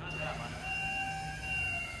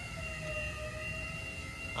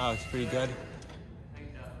 Oh, it's pretty good.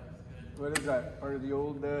 What is that? Part of the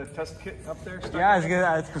old test kit up there? Stuck Yeah, in there?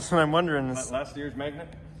 that's what I'm wondering. Is Last year's magnet?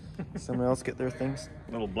 someone else get their things?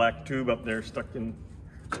 Little black tube up there stuck in.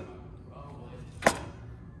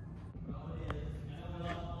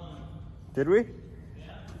 Did we?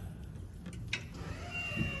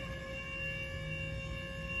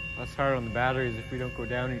 That's hard on the batteries if we don't go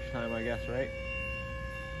down each time, I guess, right?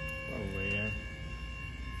 Probably, yeah.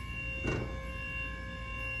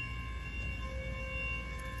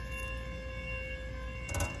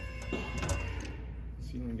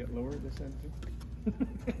 Ceiling get lower this end too?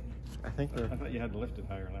 I think I they're... thought you had to lift it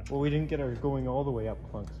higher last. Well, we didn't get our going all the way up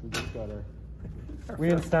clunks. We just got our... We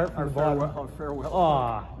didn't start from the bottom. Our farewell.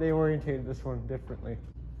 Ah, they orientated this one differently.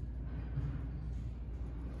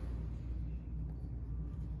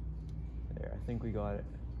 There, I think we got it.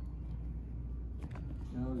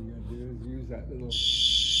 Now all you gotta do is use that little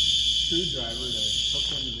screwdriver to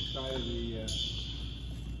hook onto the side of the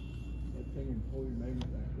that thing and pull your magnet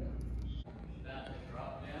back down.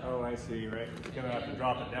 Oh, I see, right. You're gonna have to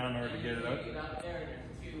drop it down in order to get it out. Up there, and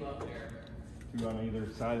there's two up there. Two on either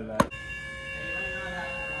side of that. And you might not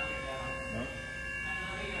have to rock it down. No? I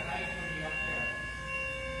don't think your height will be up there.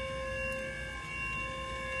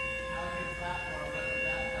 How is your platform? What is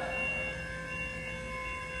that platform?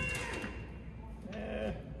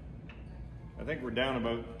 I think we're down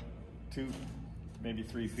about 2, maybe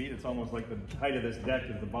 3 feet. It's almost like the height of this deck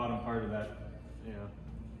is the bottom part of that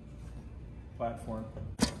platform.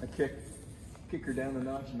 A kick her down a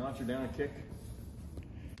notch her down a kick.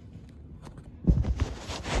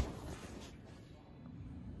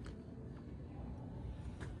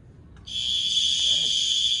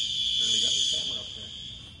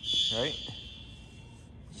 Right?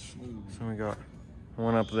 So we got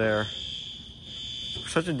one up there.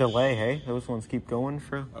 Such a delay, hey? Those ones keep going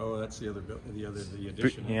for... Oh, that's the other the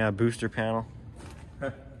addition. Yeah, booster panel.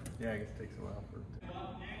 Yeah, I guess it takes a while for it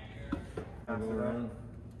to go around.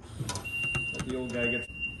 Let the old guy get.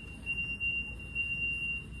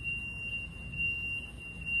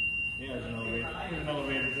 Yeah, there's an elevator. There's an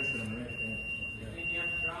elevator system, right? Yeah. You think you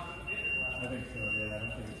have to drop it a bit or what? I think so, yeah. I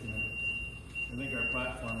don't think it's enough. I think our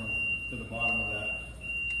platform is to the bottom of that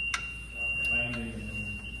landing and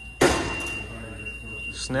then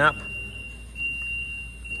snap.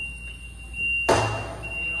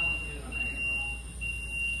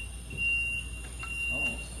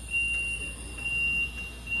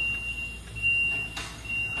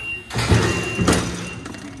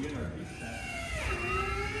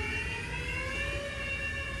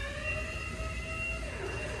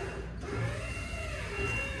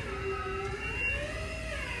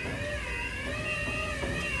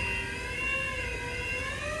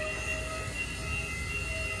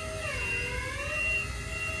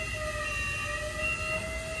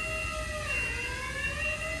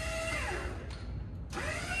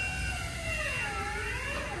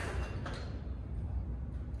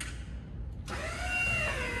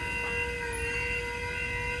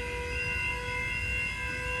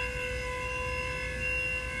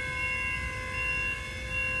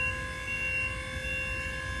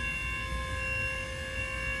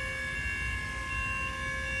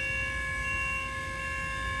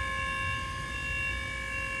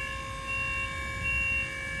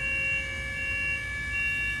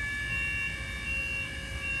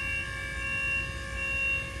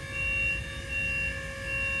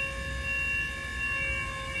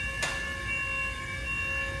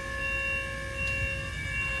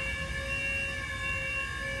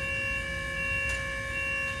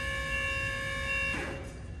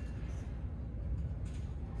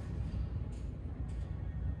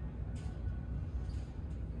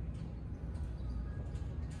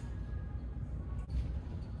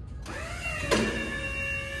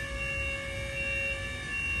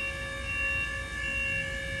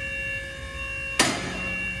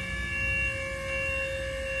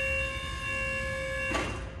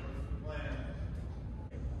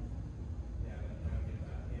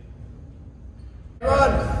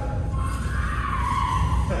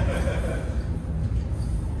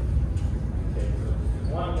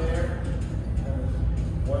 One there,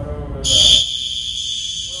 one over the doors.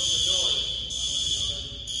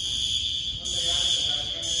 When they asked about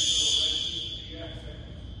it,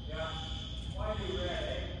 yeah, why do red,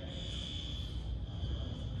 eh?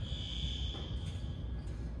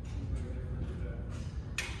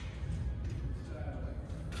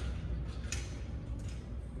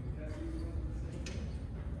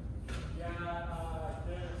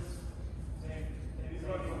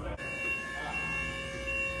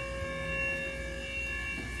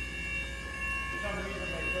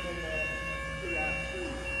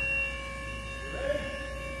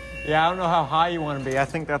 Yeah, I don't know how high you want to be. I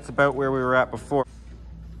think that's about where we were at before.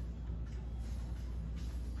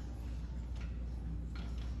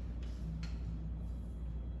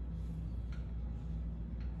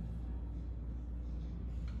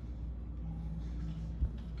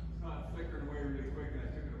 It's not flickering away really quick, and I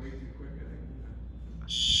took it way too quick, I think.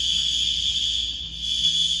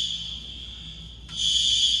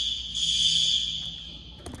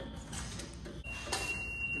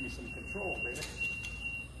 Give me some control, baby.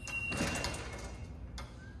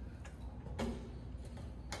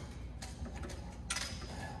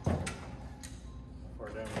 Far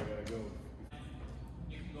down we gotta go.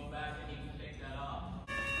 You can go back and you can take that off.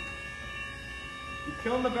 You're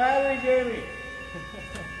killing the battery, Jamie.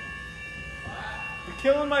 You're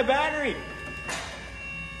killing my battery.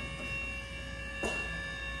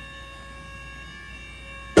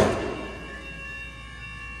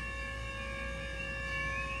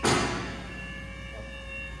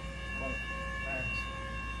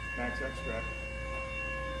 Max extract.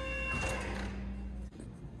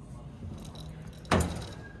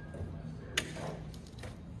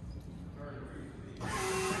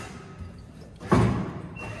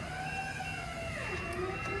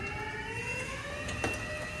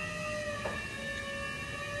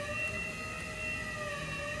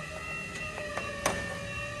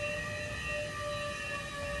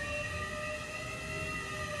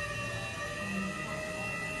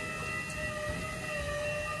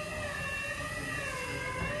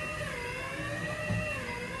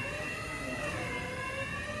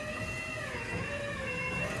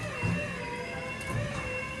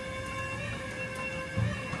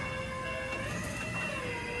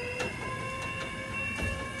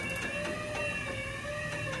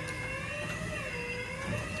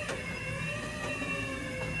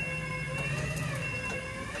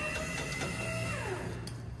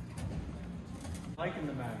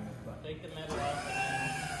 this button. Take the metal off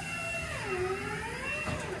and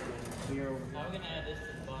Clear over now we're gonna add this to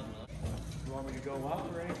the bottom. You want me to go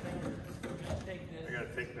up or anything? We're gonna take this. I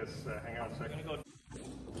gotta take this, hang on a We're second. gonna go.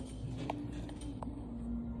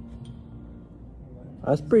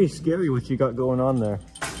 That's pretty scary what you got going on there.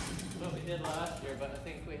 What we did last year, but I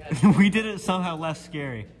think we had. We did it somehow less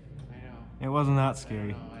scary. I know. It wasn't that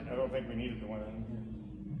scary. I don't think we needed the one in here.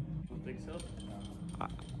 Don't think so?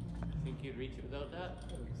 Think you'd reach it without that?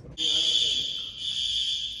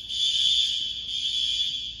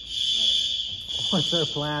 What's our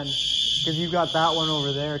plan? Because you got that one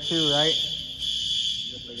over there too, right?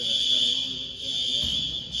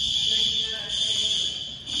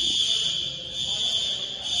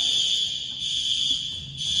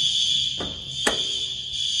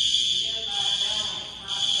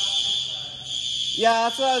 Yeah,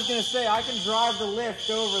 that's what I was gonna say. I can drive the lift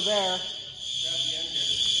over there.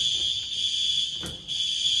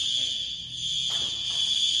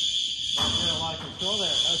 I had a lot of control there.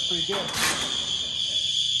 That was pretty good.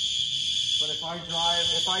 But if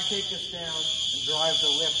I take this down and drive the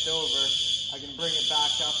lift over, I can bring it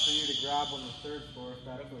back up for you to grab on the third floor if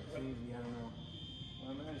that's what's easy. I don't know.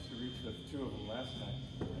 Well, I managed to reach the two of them last time.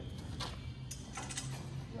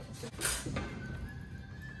 I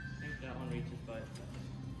think that one reaches by itself.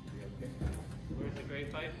 Where's the gray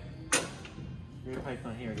pipe? Your pipe's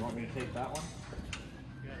on here. You want me to take that one?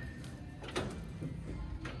 Yeah.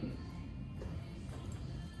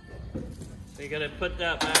 So you gotta put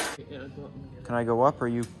that back. Yeah, go up and get Can I go up or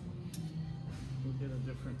you? We'll get a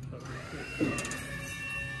different cover.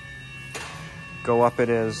 Go up it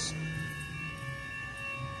is.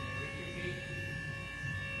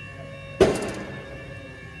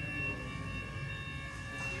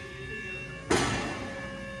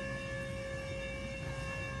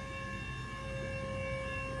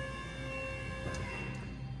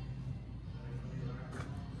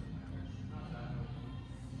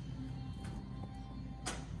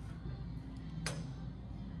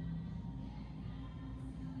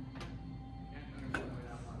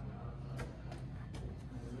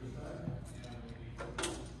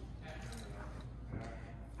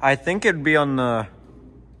 I think it'd be on the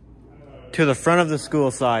to the front of the school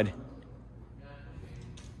side.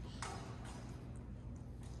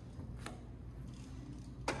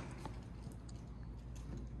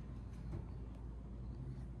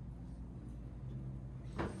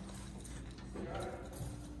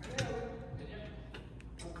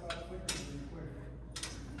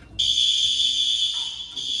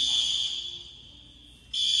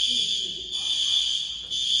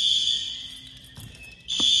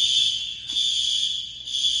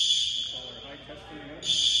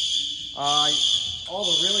 All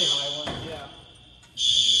the really high ones, yeah. I'm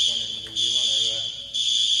just wondering, do you want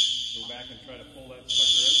to go back and try to pull that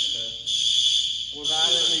sucker out? Well, that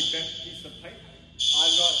Really is, bent piece of pipe?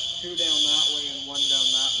 I've got two down that way and one down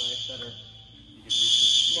that way that are, You could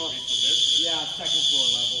reach Well, with this? Or yeah, second floor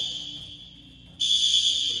level.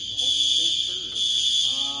 put it in the holster?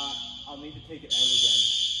 I'll need to take it out again.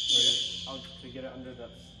 Oh, yeah? To get it under the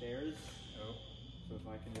stairs. Oh, So if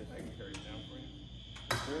I can just. I can carry it down for you.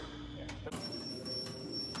 Sure. Yeah.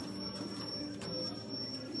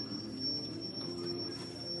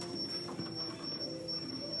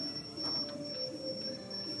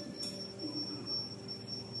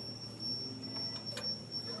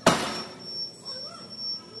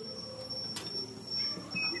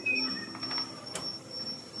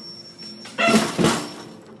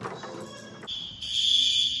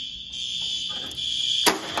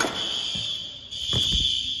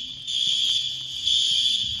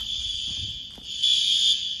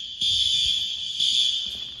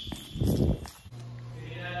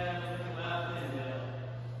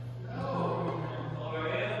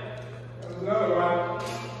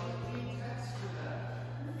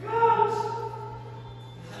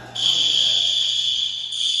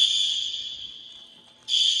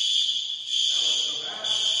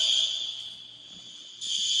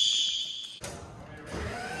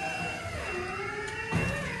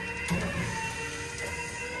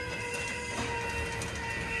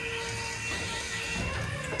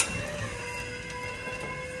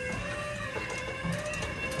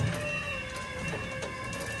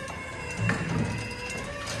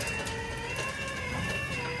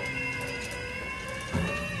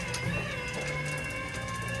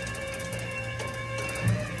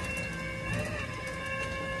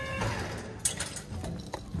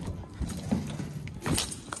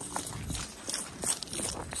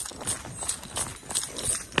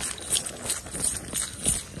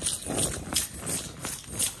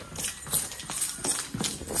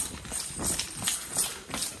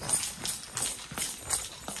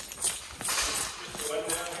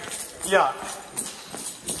 Yeah.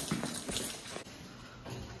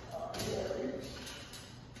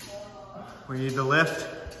 We need the lift.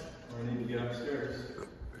 We need to get upstairs.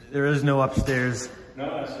 There is no upstairs. No,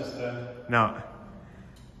 that's just No.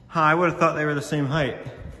 Huh, I would have thought they were the same height.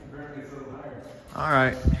 apparently it's a little higher. All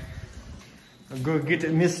right. I'll go get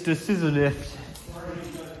Mr. Scissor Lift.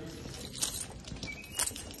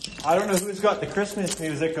 I don't know who's got the Christmas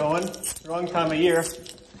music going. Wrong time of year.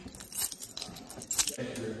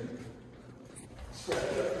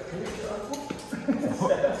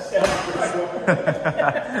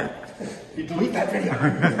 You delete that video.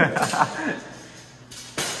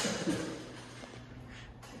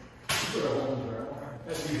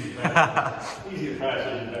 That's easy. Easy to patch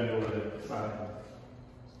as you bend over the side.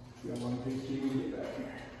 Got one piece you can get back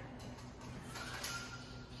here.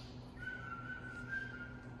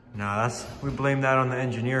 No, we blame that on the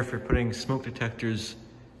engineer for putting smoke detectors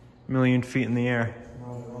a million feet in the air.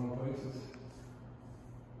 All the wrong places.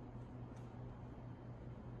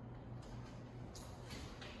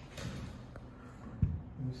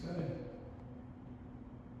 You said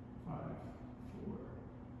 5, 4,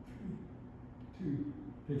 3, 2.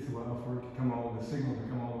 Takes a while for it to come all the signal to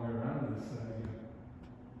come all the way around to this side again.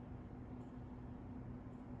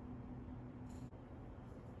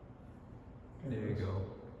 There you go.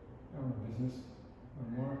 Our business.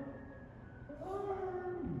 One more.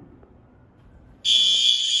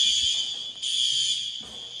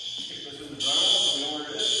 Stick this in the drywall so we know where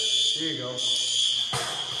it is. There you go.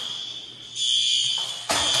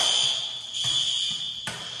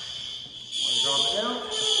 Want to drop it down?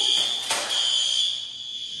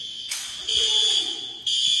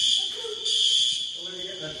 Where do you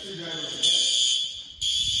get that screwdriver from?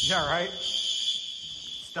 Yeah, right.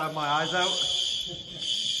 Stab my eyes out.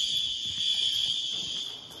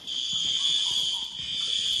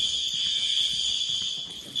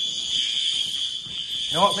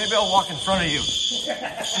 You know what? Maybe I'll walk in front of you.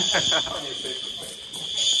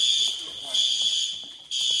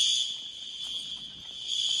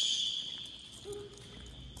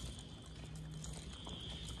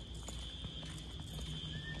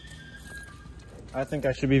 I think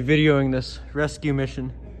I should be videoing this rescue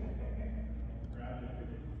mission.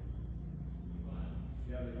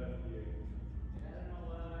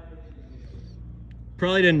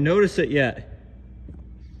 Probably didn't notice it yet.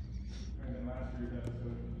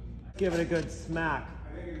 Give it a good smack.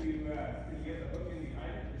 I think if you get the hook in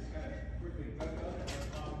behind it, just kind of quickly tug on it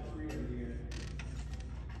and pop it free of the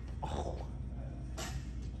Oh.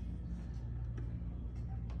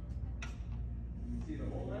 You see the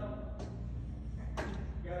hole now?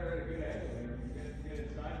 You got it at a good angle there. You can get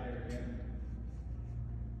inside there again.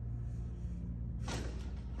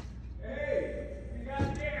 Hey! You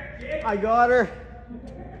got there, kid! I got her.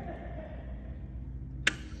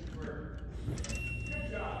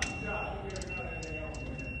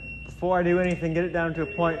 Before I do anything, get it down to a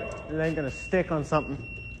point that it ain't gonna stick on something.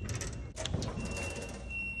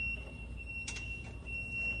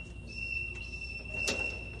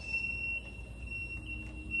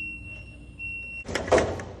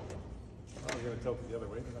 I'm going to tilt it the other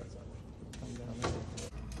way, but that's not come down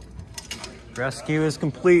there. Rescue is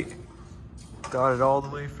complete. Got it all the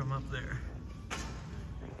way from up there.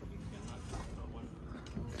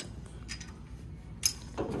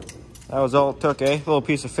 That was all it took, eh? A little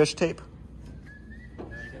piece of fish tape.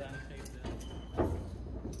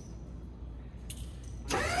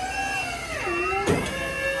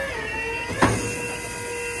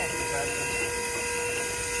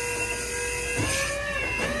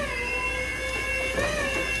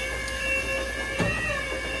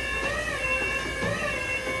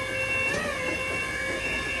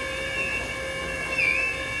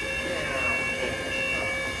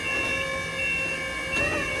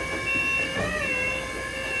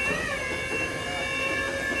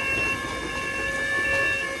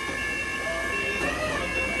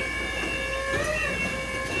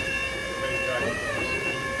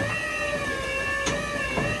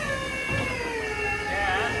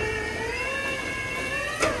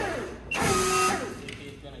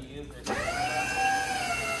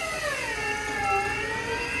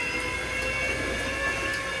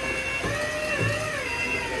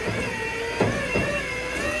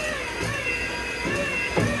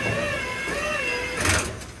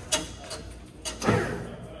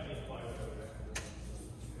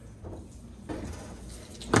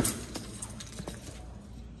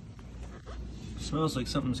 Smells like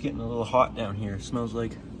something's getting a little hot down here. It smells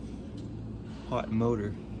like hot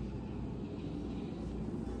motor.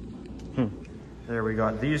 There we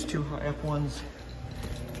got these two high up ones.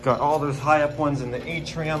 Got all those high up ones in the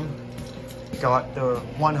atrium. Got the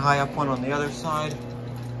one high up one on the other side.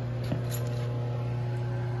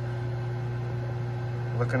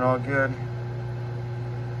 Looking all good.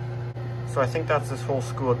 So I think that's this whole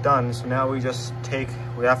school done. So now we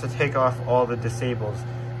have to take off all the disables,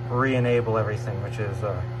 re-enable everything, which is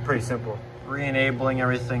pretty simple. Re-enabling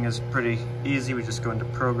everything is pretty easy. We just go into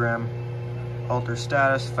program, alter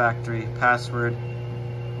status, factory, password.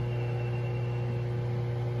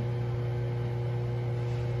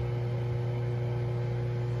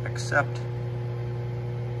 Accept.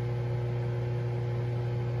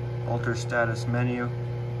 Alter status menu.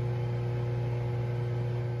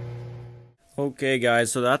 Okay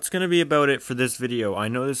guys, so that's going to be about it for this video. I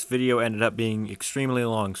know this video ended up being extremely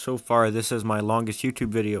long. So far, this is my longest YouTube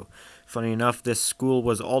video. Funny enough, this school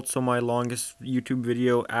was also my longest YouTube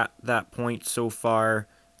video at that point so far.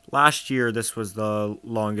 Last year, this was the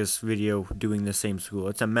longest video doing the same school.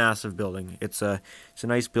 It's a massive building. It's a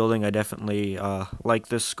nice building. I definitely like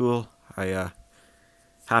this school.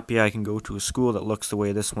 Happy I can go to a school that looks the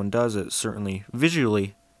way this one does. It certainly,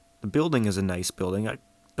 visually, the building is a nice building. I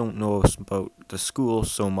don't know about the school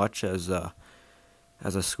so much as a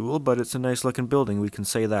school, but it's a nice looking building, we can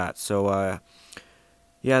say that. So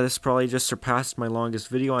yeah, this probably just surpassed my longest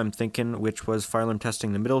video, I'm thinking, which was fire alarm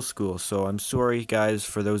testing the middle school. So I'm sorry guys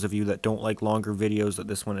for those of you that don't like longer videos that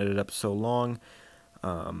this one ended up so long.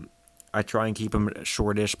 I try and keep them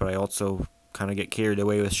shortish, but I also kind of get carried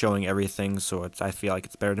away with showing everything, so I feel like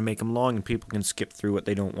it's better to make them long and people can skip through what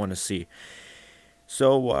they don't want to see.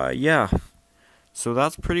 So yeah. So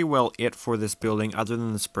that's pretty well it for this building, other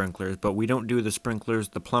than the sprinklers. But we don't do the sprinklers.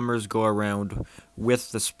 The plumbers go around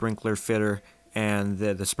with the sprinkler fitter and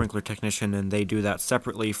the sprinkler technician, and they do that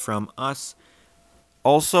separately from us.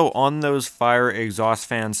 Also, on those fire exhaust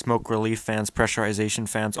fans, smoke relief fans, pressurization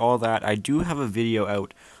fans, all that, I do have a video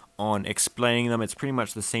out on explaining them. It's pretty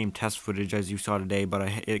much the same test footage as you saw today, but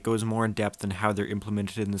it goes more in depth in how they're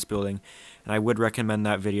implemented in this building, and I would recommend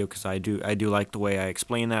that video because I do like the way I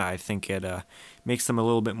explain that. I think it makes them a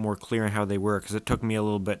little bit more clear on how they work, because it took me a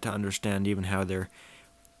little bit to understand even how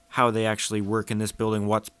they actually work in this building,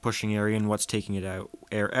 what's pushing air in, what's taking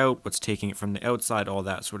air out, what's taking it from the outside, all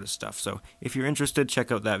that sort of stuff. So if you're interested,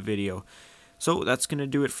 check out that video. So that's going to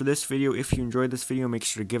do it for this video. If you enjoyed this video, make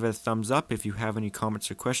sure to give it a thumbs up. If you have any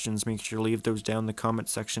comments or questions, make sure to leave those down in the comment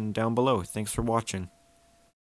section down below. Thanks for watching.